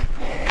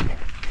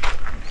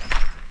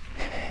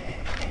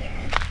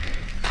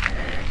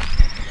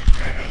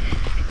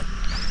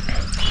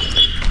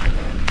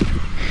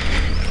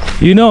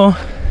 You know,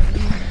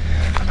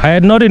 I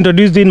had not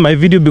introduced you in my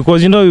video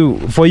because, you know,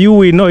 for you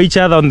we know each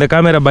other on the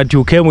camera, but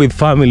you came with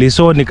family,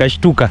 so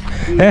nikashtuka.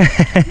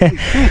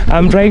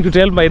 I'm trying to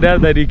tell my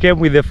dad that he came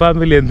with the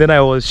family, and then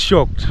I was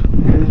shocked.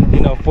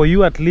 You know, for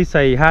you at least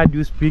I heard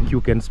you speak,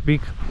 you can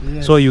speak.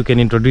 Yes. So you can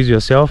introduce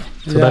yourself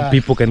so that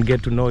people can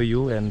get to know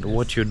you and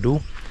what you do.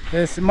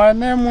 Yes, my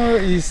name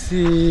is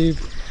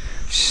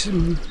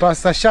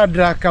Pastor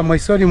Shadrach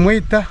Maisori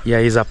Muita. Yeah,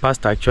 he's a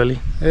pastor actually.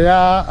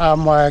 Yeah,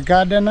 I'm a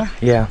gardener.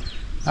 Yeah.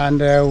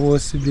 And I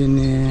was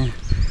been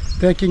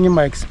taking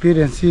my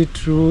experience here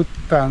through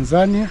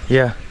Tanzania.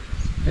 Yeah.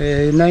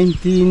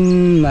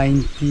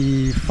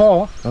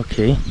 1994.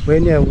 Okay.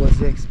 When I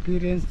was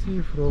experienced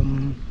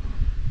from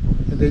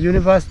the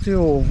University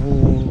of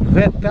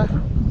Veta.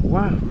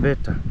 Wow,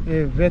 Veta.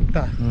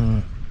 Veta.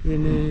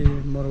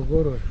 In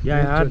Morogoro.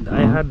 Yeah,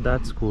 I had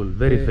that school,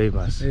 very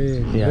famous.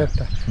 Yeah.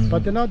 Veta.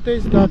 But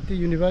nowadays that the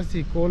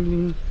university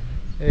calling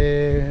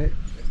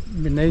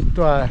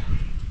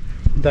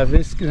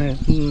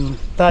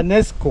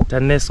Tanesco.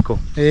 Tanesco.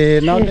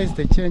 Nowadays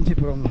they change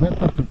from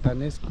Veta to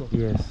Tanesco.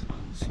 Yes.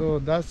 So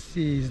that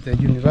is the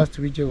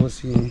university which I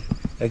was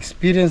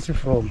experienced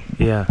from.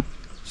 Yeah.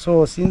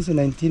 So since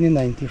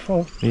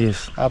 1994,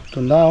 yes, up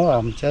to now,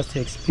 I'm just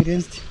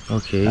experienced.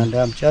 Okay. And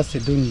I'm just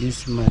doing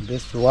this my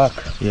best work.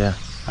 Yeah.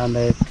 And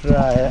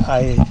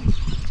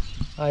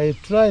I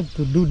try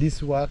to do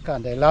this work,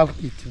 and I love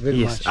it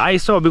very much. I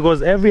saw,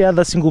 because every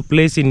other single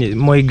place in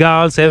my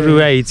girls,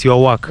 everywhere it's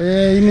your work.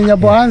 In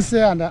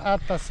Nyabohanse and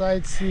other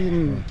sites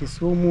in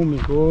Kisumu,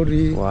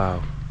 Migori.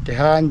 Wow.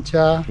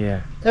 Tehanja.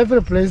 Yeah.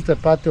 Every place the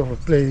part of a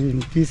place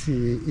in this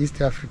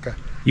East Africa.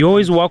 You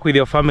always work with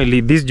your family,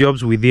 these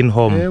jobs within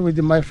home? With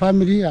my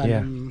family,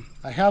 and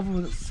I have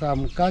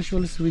some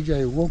casuals which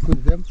I work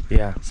with them.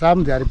 Yeah.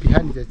 Some they are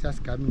behind, they're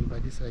just coming by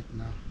this side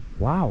now.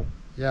 Wow.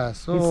 Yeah,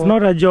 so it's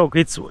not a joke.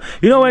 It's,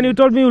 you know, when you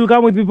told me you'll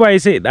come with people, I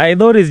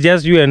thought it's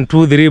just you and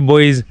 2-3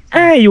 boys.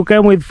 Hey, you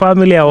came with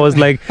family. I was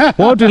like,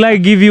 what will I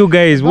give you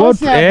guys? What?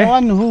 The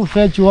one who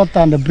fetch water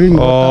and bring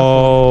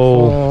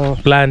water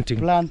for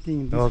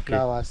planting these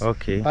flowers.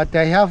 Okay. But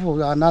I have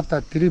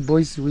another 3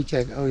 boys which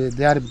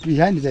they are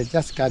behind, they're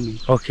just coming.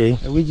 Okay.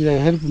 Which they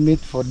help me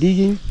for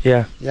digging.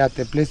 Yeah. Yeah,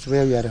 the place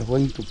where we are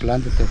going to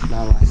plant the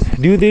flowers.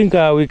 Do you think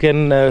we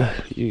can?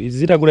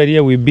 Is it a good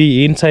idea we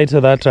be inside so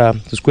that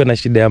tusikue na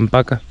shida ya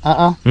mpaka?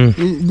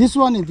 This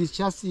one is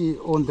just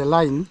on the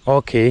line.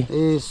 Okay.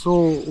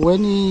 So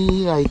when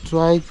I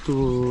try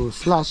to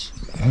slash,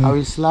 I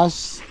will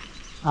slash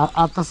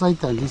other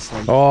side and this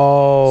side.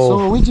 Oh.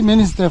 So which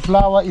means the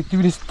flower, it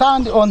will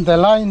stand on the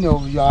line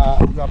of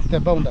the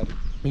boundary.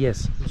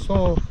 Yes.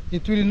 So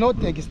it will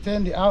not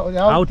extend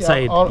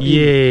outside.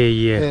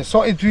 Yeah.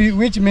 So it will,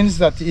 which means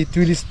that it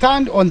will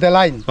stand on the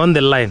line. On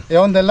the line.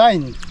 On the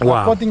line.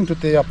 Wow. According to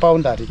the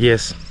boundary.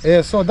 Yes.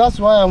 So that's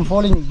why I'm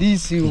following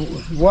this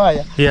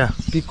wire. Yeah.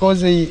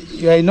 Because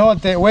I know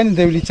that when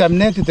they will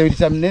germinate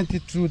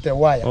it through the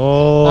wire.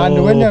 Oh.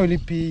 And when I will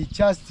be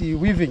just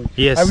weaving,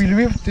 yes, I will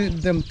weave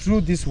them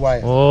through this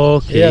wire.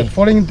 Okay. Yeah,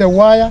 following the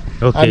wire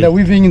and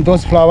weaving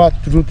those flowers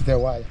through the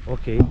wire.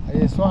 Okay.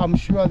 So I'm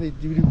sure that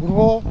it will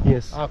grow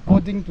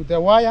according to the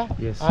wire.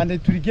 Yes. And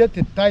it will get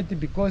tight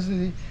because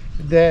the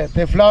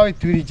flower, it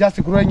will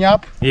just growing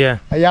up. Yeah.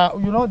 Yeah,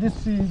 you know this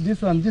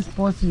one, this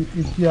post,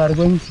 you are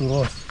going to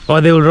roast. Oh,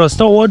 they will roast.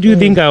 So what do you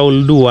think I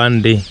will do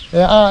one day?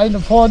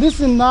 For this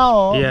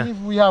now, if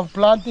we have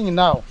planting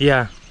now.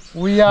 Yeah.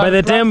 We are by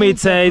the time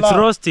it's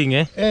roasting,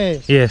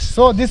 yes.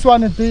 So this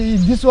one it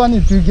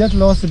will get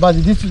lost, but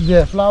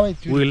the flower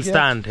it will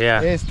stand.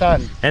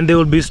 Stand. And they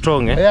will be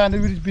strong, Yeah, and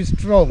it will be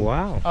strong.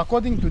 Wow.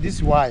 According to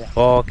this wire.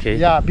 Okay.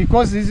 Yeah,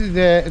 because this is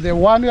the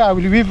one I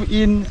will weave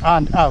in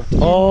and out.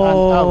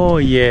 Oh,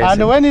 yes.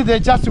 And when they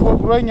just go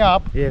growing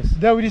up, yes,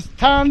 they will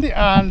stand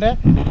and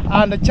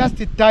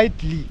just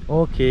tightly.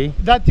 Okay.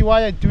 That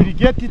wire it will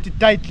get it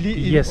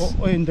tightly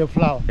in the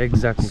flower.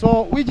 Exactly.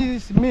 So which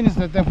means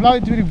that the flower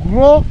it will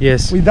grow.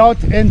 Yes.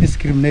 Without any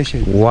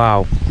discrimination.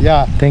 Wow.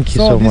 Yeah. Thank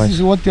you so much. So this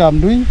is what I'm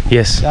doing.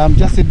 Yes. I'm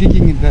just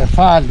digging in the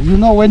fall. You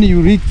know when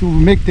you reach to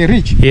make the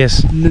ridge.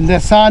 Yes. The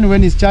sun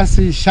when it's just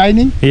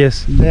shining.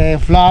 Yes. The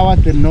flower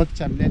will not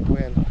germinate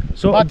well.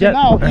 So but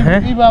now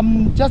if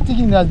I'm just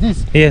digging like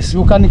this. Yes.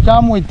 You can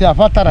come with the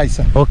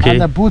fertilizer.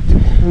 Okay. And put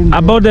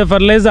about the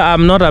fertilizer,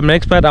 I'm not an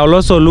expert. I'll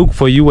also look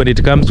for you when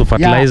it comes to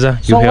fertilizer.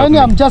 Yeah. So when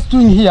I'm just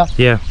doing here,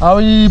 I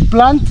will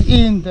plant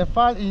in the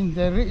fall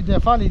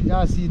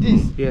as it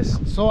is. Yes.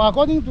 So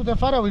according to the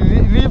farmer, we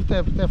leave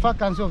the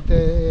vacancy of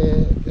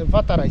the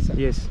fertilizer.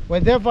 Yes.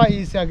 Whatever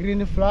is a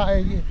green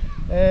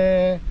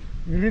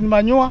green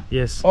manure.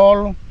 Yes.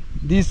 All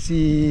this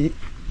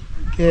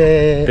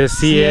the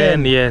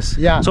CN, yes.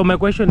 Yeah. So my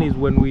question is,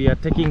 when we are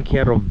taking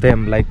care of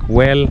them, like,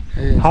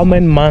 how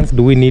many months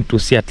do we need to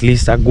see at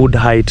least a good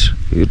height?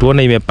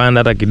 Tuone imepanda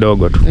hata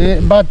kidogo tu.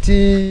 But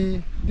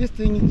this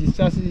thing is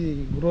just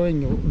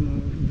growing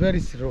very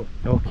slow.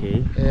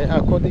 Okay.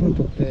 According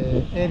to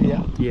the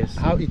area. Yes.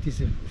 How it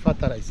is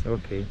fertilized.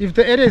 Okay. If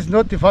the area is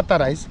not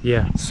fertilized,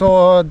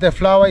 so the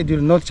flower it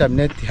will not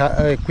germinate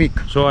quick.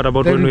 So what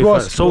about when we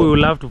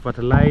will have to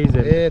fertilize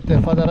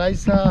the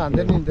fertilizer and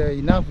then in the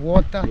enough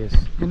water. Yes.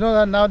 You know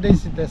that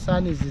nowadays the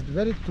sun is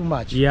very too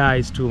much. Yeah,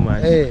 it's too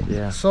much.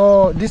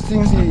 So these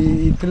things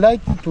it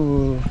like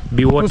to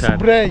be watered. To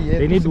spray.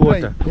 They need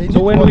water.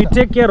 So when we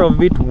take care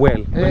of it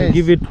well, when we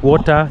give it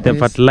water, the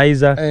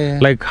fertilizer,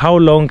 like how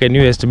long can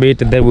you estimate estimate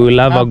that we will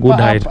have a good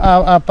height?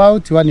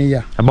 About 1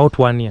 year. About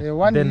 1 year.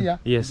 1 year.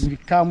 Yes. We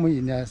come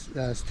in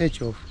a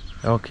stage of.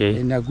 Okay.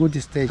 In a good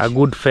stage. A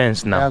good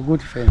fence now. A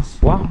good fence.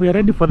 Wow, we are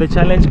ready for the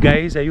challenge,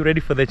 guys. Are you ready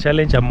for the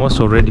challenge? I'm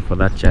also ready for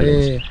that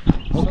challenge.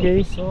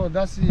 Okay. So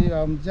that's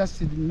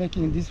just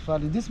making this flower.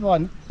 This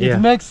one, yeah,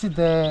 it makes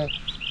the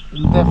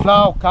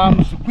flower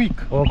comes quick.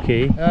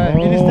 Okay.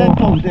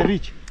 Instead of the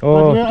ridge.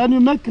 Oh. But when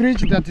you make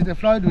ridge, that the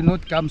flower will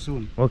not come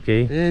soon.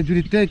 Okay. It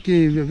will take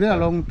a very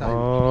long time.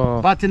 Oh.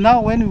 But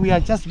now when we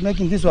are just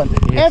making this one,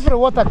 yes, every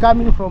water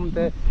coming from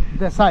the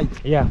side,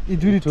 yeah,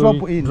 it will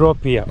drop in.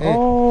 Drop here. It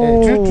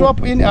will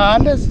drop in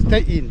and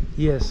stay in.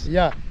 Yes.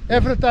 Yeah.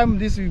 Every time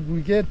this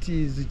we get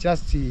is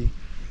just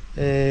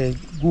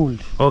gold.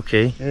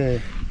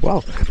 Okay.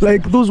 Wow.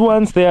 Like those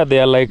ones there, they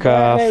are like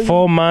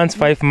 4 months,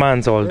 5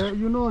 months old.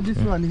 You know this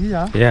one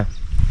here. Yeah.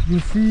 You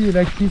see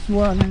like this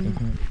one,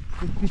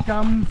 it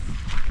becomes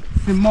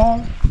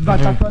small,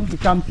 but that one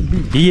becomes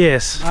big.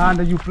 Yes.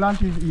 And you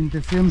plant it in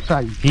the same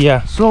time.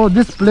 Yeah. So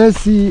this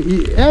place,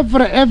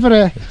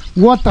 every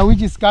water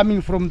which is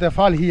coming from the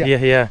fall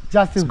here,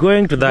 just it's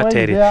going to that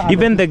area.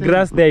 Even the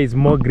grass there is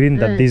more green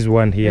than this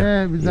one here.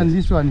 Yeah, than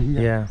this one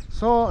here. Yeah.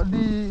 So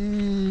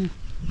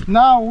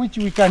now which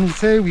we can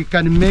say we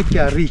can make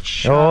a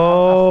ridge.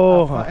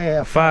 Oh,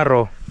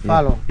 furrow.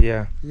 Follow.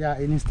 Yeah. Yeah,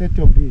 instead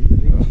of the ridge.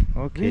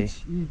 Okay.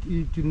 Ridge,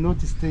 it will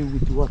not stay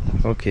with water.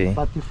 Okay.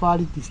 But the fall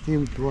it stay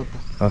with water.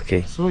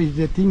 Okay. So it's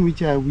the thing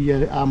which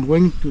I'm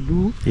going to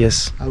do.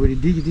 Yes. I will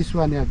dig this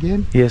one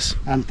again. Yes.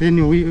 And then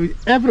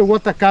every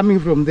water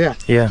coming from there.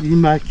 Yeah. It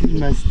must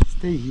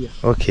stay here.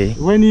 Okay.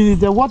 When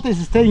the water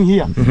is staying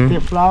here, the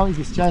flower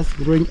is just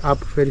growing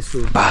up very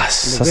soon.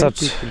 Sasa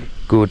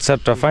good. Sasa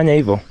tutafanya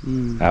hivyo.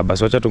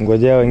 Basi wacha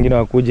tungojea wengine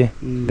wakuje,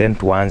 then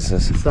tuanze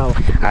sasa. Sawa.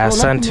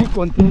 Asante.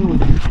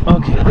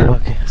 Okay.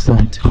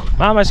 Asante.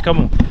 Mama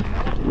shikamoo.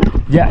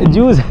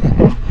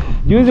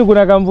 Juzi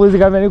kuna kambuzi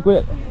kama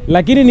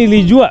lakini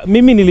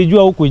mimi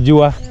nilijua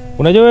hukujua.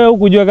 Unajua wewe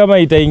hukujua kama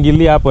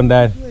itaingilia hapo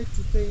ndani.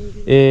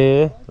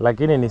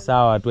 Lakini ni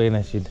sawa tu,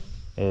 haina shida.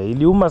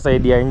 Iliuma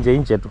saidi ya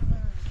nje tu.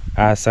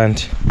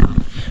 Asante.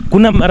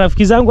 Kuna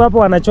marafiki zangu hapo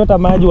wanachota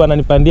maji,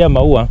 wananipandia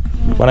maua.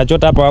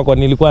 Wanachota hapa wako,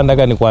 nilikuwa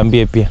nataka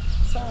nikuambie pia.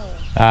 Sawa.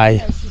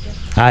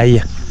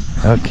 Haya.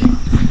 Okay.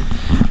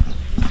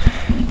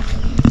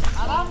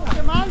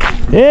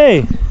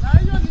 Hey.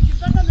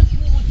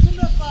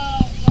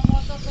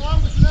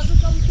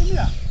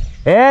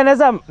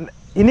 Naweza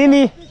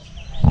nini?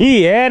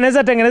 Hii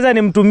naweza tengeneza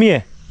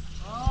nimtumie.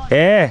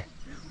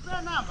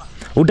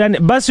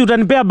 Basi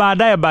utanipea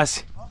baadaye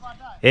basi.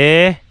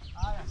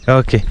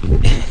 Okay.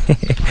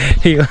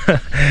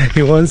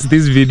 He wants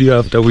this video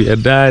after we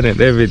are done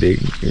and everything.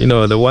 You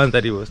know, the one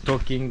that he was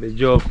talking, the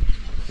job.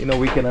 You know,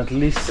 we can at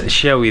least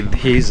share with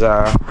his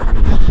one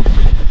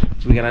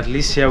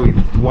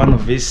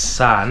of his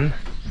son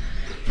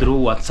through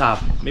WhatsApp.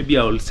 Maybe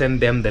I will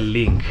send them the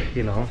link,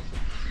 you know.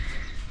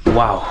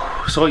 Wow.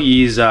 So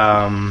he is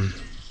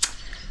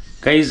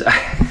guys,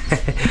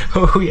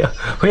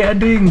 we are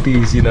doing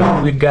this, you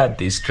know. We got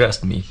this,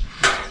 trust me.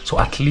 So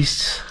at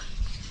least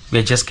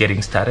we're just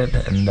getting started.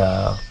 And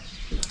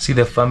see,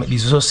 the family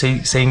is also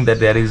saying that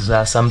there is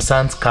some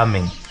sons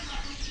coming.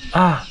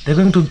 They're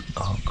going to,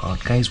 oh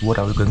God, guys, what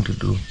are we going to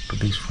do to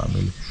this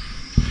family?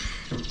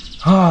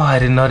 Oh, I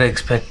did not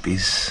expect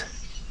this.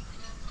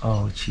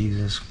 Oh,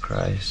 Jesus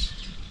Christ.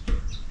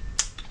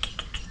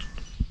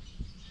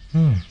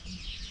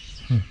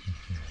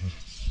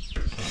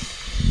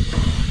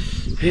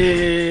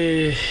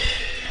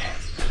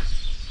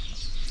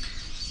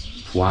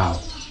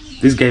 Wow,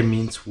 this guy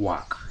means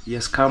work. He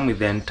has come with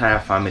the entire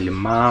family.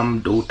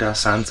 Mom, daughter,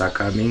 sons are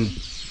coming.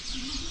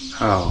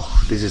 Oh,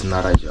 this is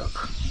not a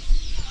joke.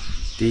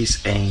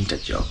 This ain't a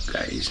joke,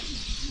 guys.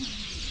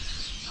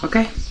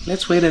 Okay,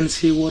 let's wait and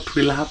see what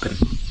will happen.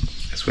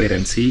 Let's wait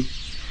and see.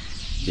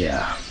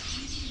 Yeah,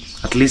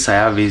 at least I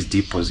have his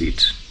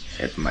deposit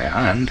at my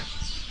hand,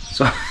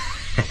 so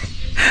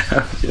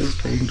I'm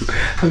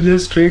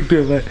just trying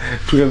to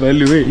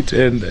evaluate,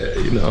 and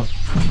you know.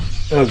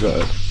 Oh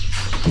God.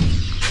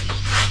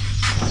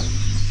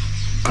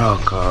 Oh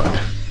God.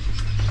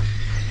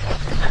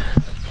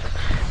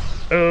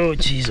 Oh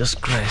Jesus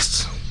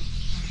Christ.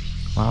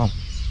 Wow.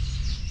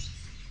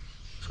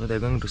 So they're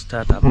going to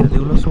start up there. They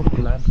will also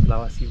plant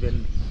flowers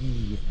even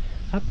here,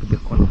 up to the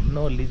corner,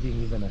 not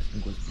leaving even a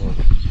single spot.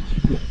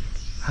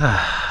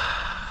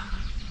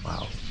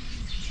 Wow.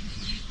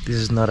 This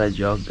is not a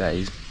joke,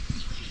 guys.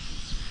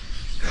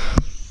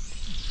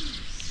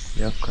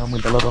 They have come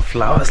with a lot of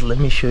flowers. Let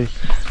me show you.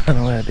 I don't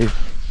know where they.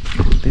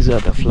 These are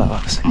the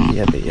flowers.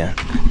 Here they are.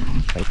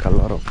 Like a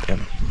lot of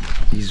them.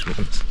 These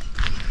ones.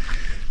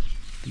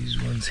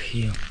 These ones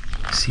here.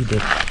 See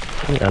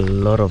that? A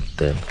lot of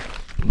them.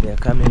 They are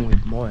coming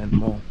with more and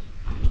more.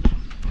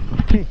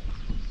 Okay.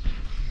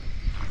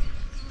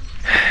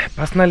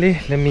 Personally,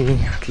 let me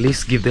at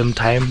least give them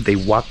time. They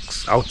work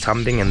out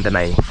something, and then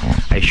I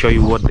show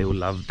you what they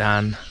will have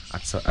done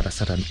at a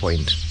certain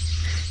point.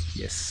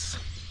 Yes.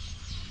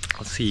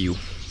 I'll see you.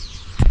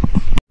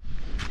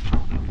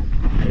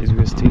 Guys,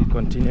 we're still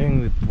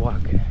continuing with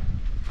work,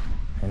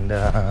 and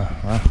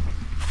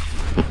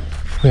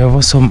we have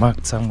also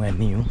marked somewhere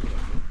new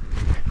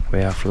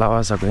where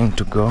flowers are going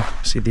to go.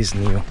 See this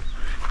new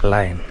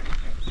line.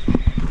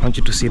 I want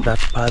you to see that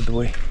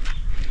pathway.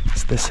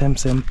 It's the same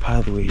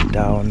pathway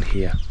down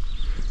here.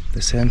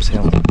 The same.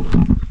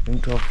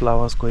 Going to have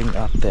flowers going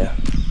up there,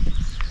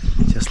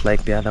 just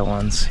like the other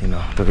ones, you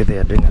know, the way they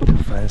are doing at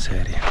the fence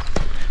area.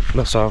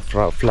 Lots of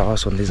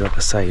flowers on this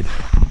other side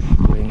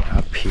going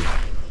up here.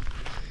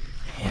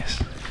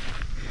 Yes.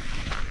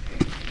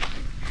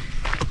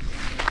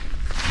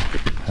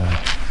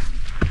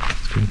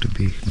 It's going to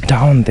be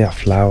down there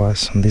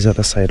flowers, on this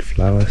other side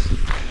flowers.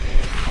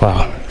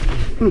 Wow.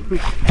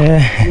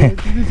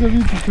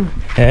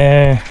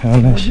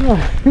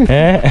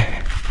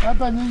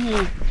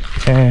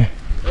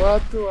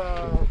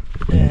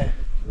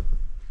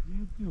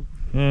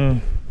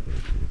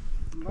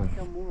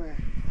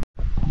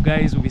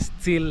 Guys, we're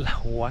still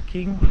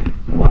working.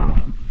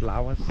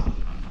 Flowers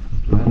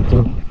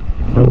planting.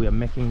 Now we are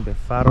making the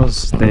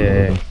furrows, I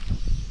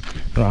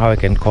don't know how I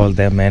can call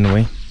them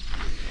anyway,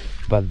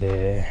 but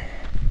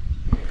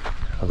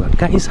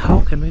guys, how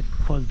can we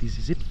call this?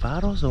 Is it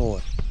furrows or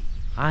what?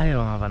 I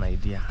don't have an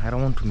idea. I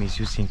don't want to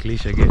misuse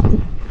English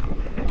again.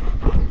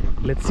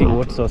 Let's see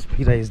what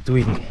Sospita is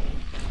doing.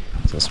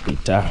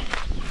 Sospita.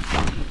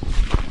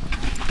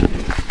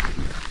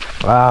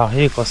 Wow,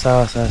 hii iko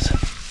sawa sasa.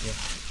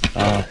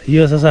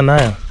 Hiyo sasa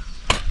nayo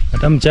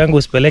hata mchanga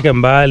usipeleke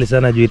mbali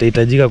sana juu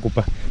itahitajika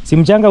si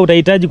mchanga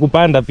utahitaji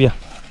kupanda pia.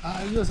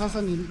 Hiyo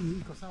sasa ni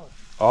iko sawa.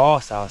 Oh,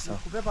 sawa.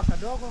 Kubeba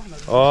kadogo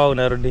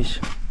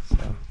unarudisha.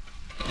 Sawa.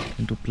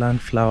 And to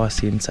plant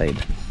flowers inside.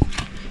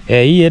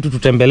 Hii yetu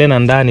tutembelee na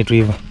ndani tu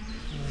hivyo.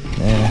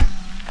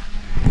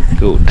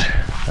 Good.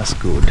 That's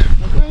good.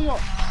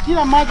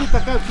 Kila maji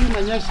itakayo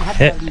inanyesha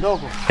hata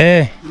ndogo.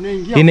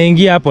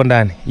 Inaingia hapo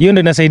ndani. Hiyo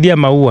ndio inasaidia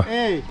maua.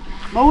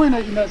 Maua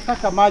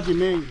inataka maji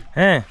mengi.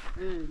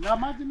 Na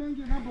maji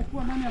mengi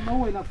inapokuwa ndani ya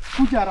maua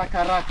inakuja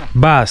haraka.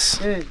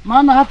 Bas.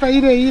 Maana hata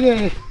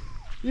ile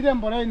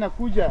mbolea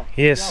inakuja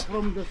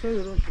from the soil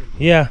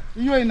erosion.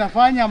 Hiyo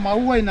inafanya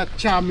maua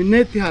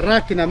inachaminate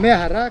haraka, inamea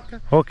haraka.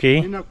 Okay.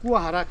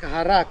 Inakuwa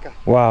haraka.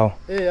 Wow.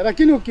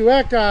 Lakini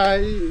ukiweka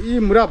hii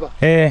mraba.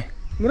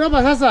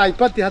 Mraba sasa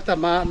haipati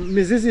hata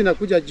mizizi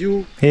inakuja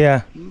juu.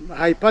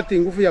 Haipati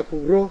nguvu ya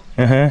kugrow.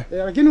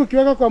 Lakini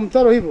ukiweka kwa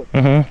mtaro hivyo.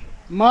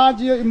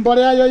 Maji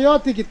mbolea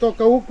yoyote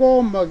kitoka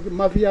huko,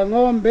 mavia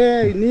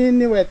ng'ombe,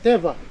 nini,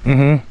 whatever.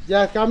 They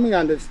are coming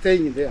and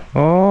staying there.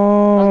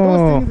 And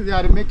those things, they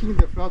are making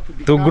the flower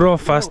to grow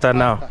faster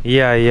now.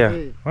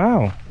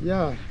 Wow.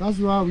 Yeah, that's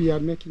why we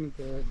are making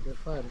the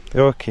fire.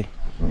 Okay.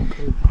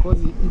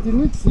 Because it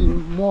needs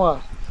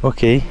more.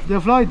 Okay. The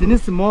flower it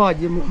needs more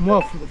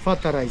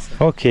fertilizer.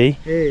 Okay.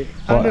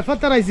 And the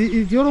fertilizer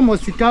it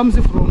almost comes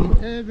from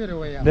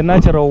everywhere. The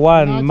natural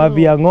one,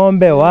 mavia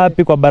ng'ombe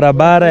wapi kwa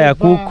barabara ya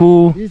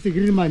kuku. This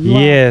green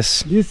manure.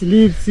 Yes. This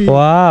leaves.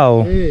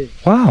 Wow.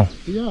 Wow.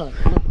 Yeah.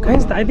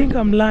 Guys, I think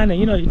I'm learning.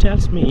 You know, it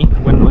tells me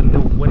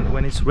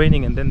when it's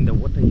raining and then the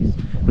water is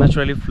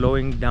naturally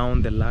flowing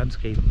down the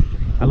landscape.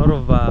 A lot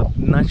of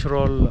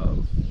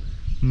natural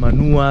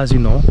manures, you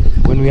know,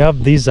 when we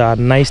have this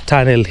nice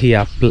tunnel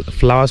here,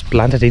 flowers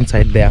planted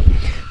inside there,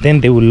 then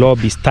they will all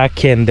be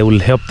stuck and they will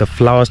help the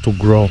flowers to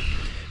grow.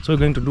 So we're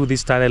going to do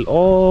this tunnel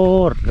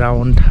all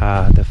around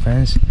the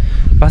fence.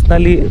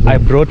 Personally, I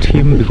brought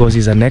him because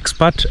he's an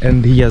expert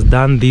and he has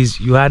done this.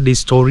 You heard this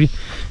story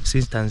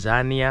since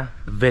Tanzania,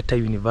 VETA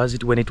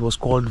University, when it was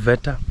called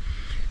VETA.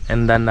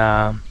 And then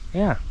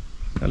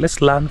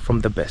let's learn from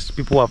the best.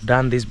 People who have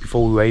done this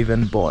before we were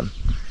even born.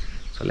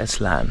 So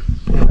let's learn.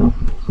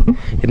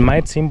 It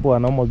might seem a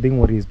normal thing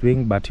what he's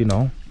doing, but you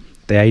know,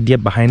 the idea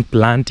behind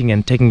planting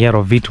and taking care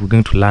of it, we're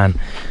going to learn.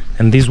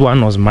 And this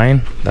one was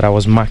mine that I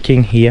was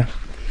marking here.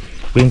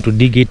 Going to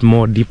dig it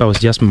more deep. I was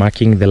just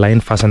marking the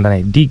line first and then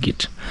I dig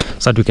it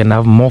so that we can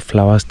have more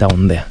flowers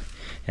down there.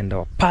 And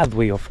our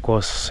pathway, of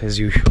course, as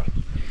usual.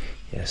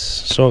 Yes,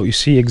 so you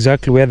see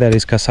exactly where there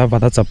is cassava,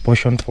 that's a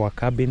portion for a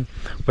cabin.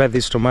 Where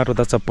there's tomato,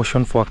 that's a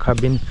portion for a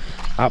cabin.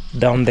 Up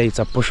down there, it's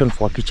a portion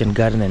for a kitchen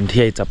garden, and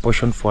here it's a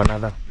portion for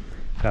another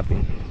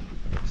cabin.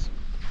 Yes.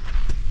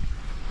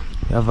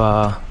 We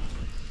have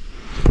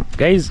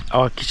guys,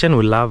 our kitchen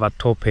will have a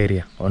top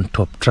area on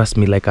top, trust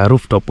me, like a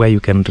rooftop where you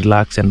can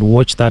relax and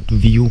watch that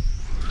view,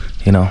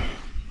 you know.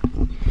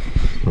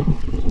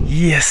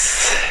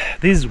 Yes,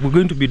 we're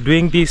going to be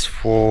doing this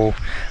for,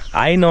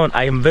 I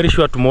am very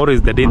sure tomorrow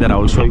is the day that I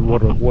will show you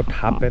what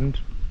happened.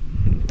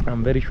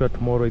 I'm very sure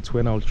tomorrow it's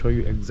when I'll show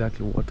you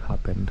exactly what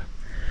happened.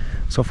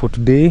 So for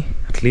today,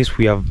 at least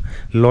we have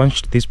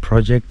launched this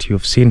project.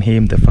 You've seen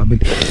him, the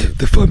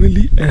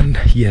family, and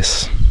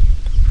yes,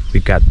 we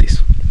got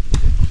this.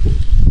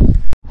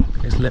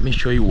 Guys, let me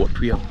show you what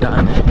we have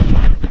done.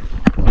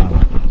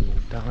 Wow,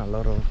 we've done a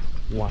lot of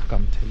work,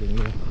 I'm telling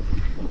you.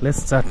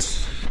 Let's start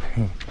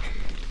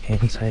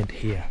inside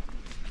here.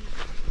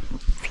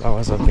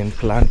 Flowers have been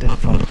planted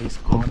from this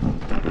corner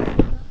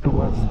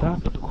towards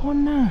that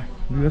corner.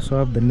 We also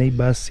have the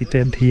neighbors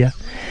seated here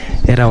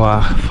at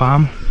our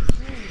farm.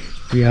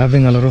 We are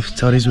having a lot of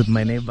stories with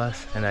my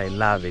neighbors and I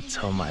love it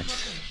so much.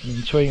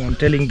 I'm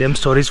telling them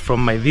stories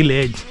from my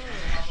village.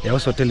 They're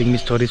also telling me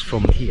stories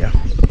from here.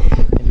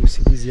 And you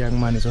see this young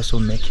man is also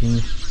making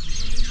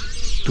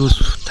 2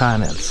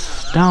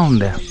 tunnels down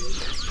there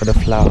for the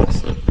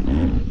flowers.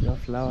 There are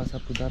flowers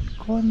up to that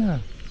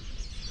corner.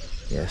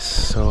 Yes,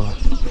 so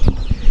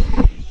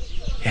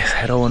yes,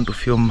 I don't want to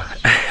film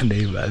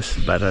neighbors,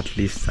 but at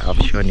least I've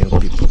shown you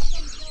people.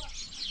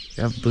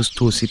 We have those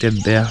 2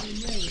 seated there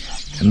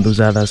and those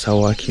others are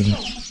working.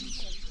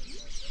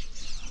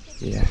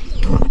 Yeah.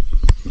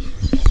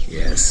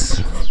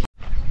 Yes.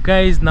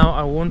 Guys, now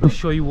I want to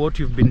show you what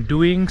we've been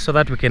doing so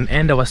that we can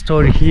end our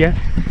story here.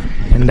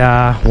 And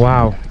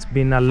wow, it's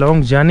been a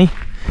long journey.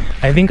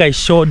 I think I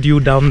showed you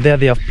down there,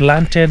 they have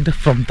planted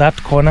from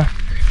that corner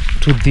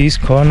to this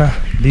corner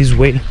this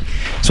way.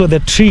 So the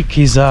trick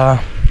is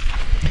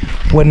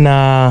when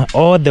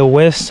all the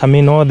waste,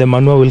 all the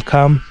manure will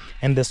come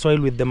and the soil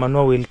with the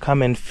manure will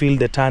come and fill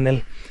the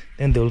tunnel,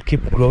 then they will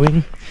keep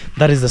growing.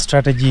 That is the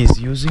strategy he's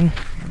using.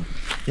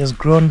 He has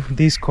grown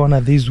this corner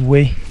this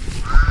way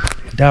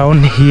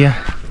down here,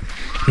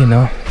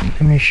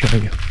 let me show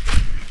you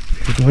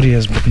what he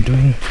has been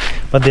doing,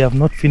 but they have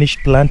not finished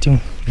planting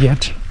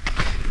yet.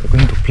 They're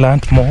going to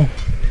plant more.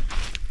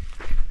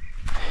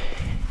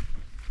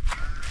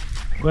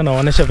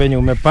 Naonesha venye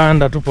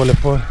umepanda tu pole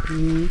pole.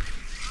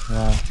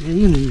 Wow.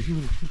 This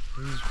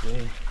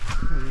way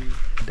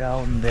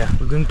down there.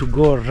 We're going to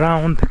go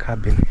around the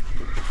cabin.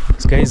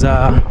 These guys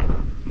are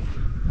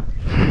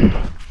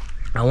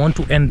I want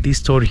to end this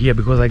story here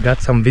because I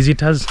got some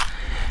visitors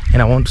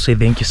and I want to say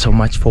thank you so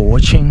much for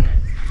watching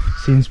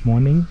since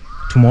morning.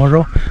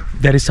 Tomorrow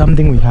there is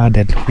something we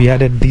added. We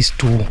added this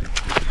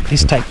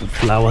type of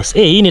flowers.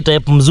 Hey, hii ni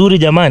type mzuri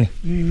jamani.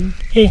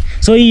 Hey,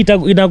 so hii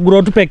ina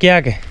grow tu peke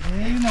yake.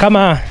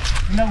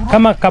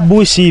 Kama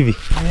kabushi hivi.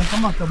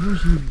 Kama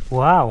kabushi hivi.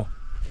 Wow.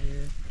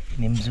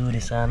 Ni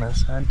mzuri sana.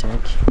 Asante.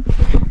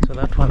 So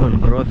that one will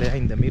grow there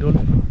in the middle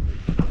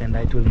and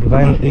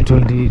it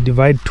will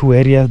divide 2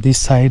 areas, this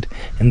side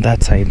and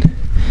that side.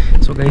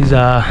 So guys,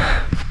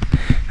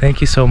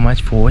 thank you so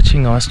much for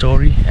watching our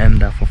story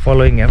and for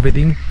following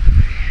everything.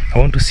 I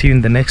want to see you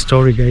in the next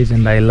story, guys,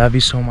 and I love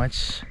you so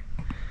much.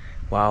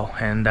 Wow.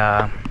 And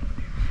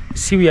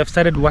see, we have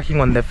started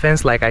working on the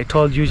fence like I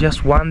told you,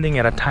 just one thing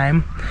at a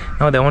time.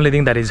 Now the only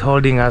thing that is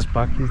holding us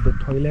back is the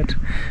toilet,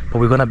 but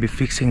we're gonna be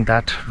fixing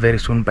that very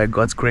soon by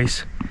God's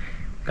grace.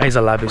 Guys,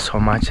 I love you so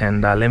much,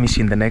 and let me see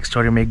you in the next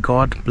story. May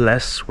God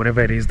bless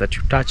whatever it is that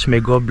you touch. May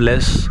God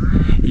bless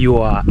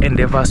your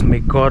endeavors. May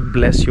God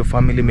bless your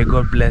family. May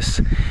God bless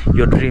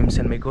your dreams,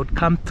 and may God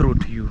come through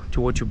to you,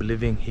 to what you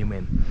believe in Him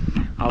in.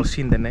 I'll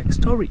see you in the next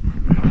story.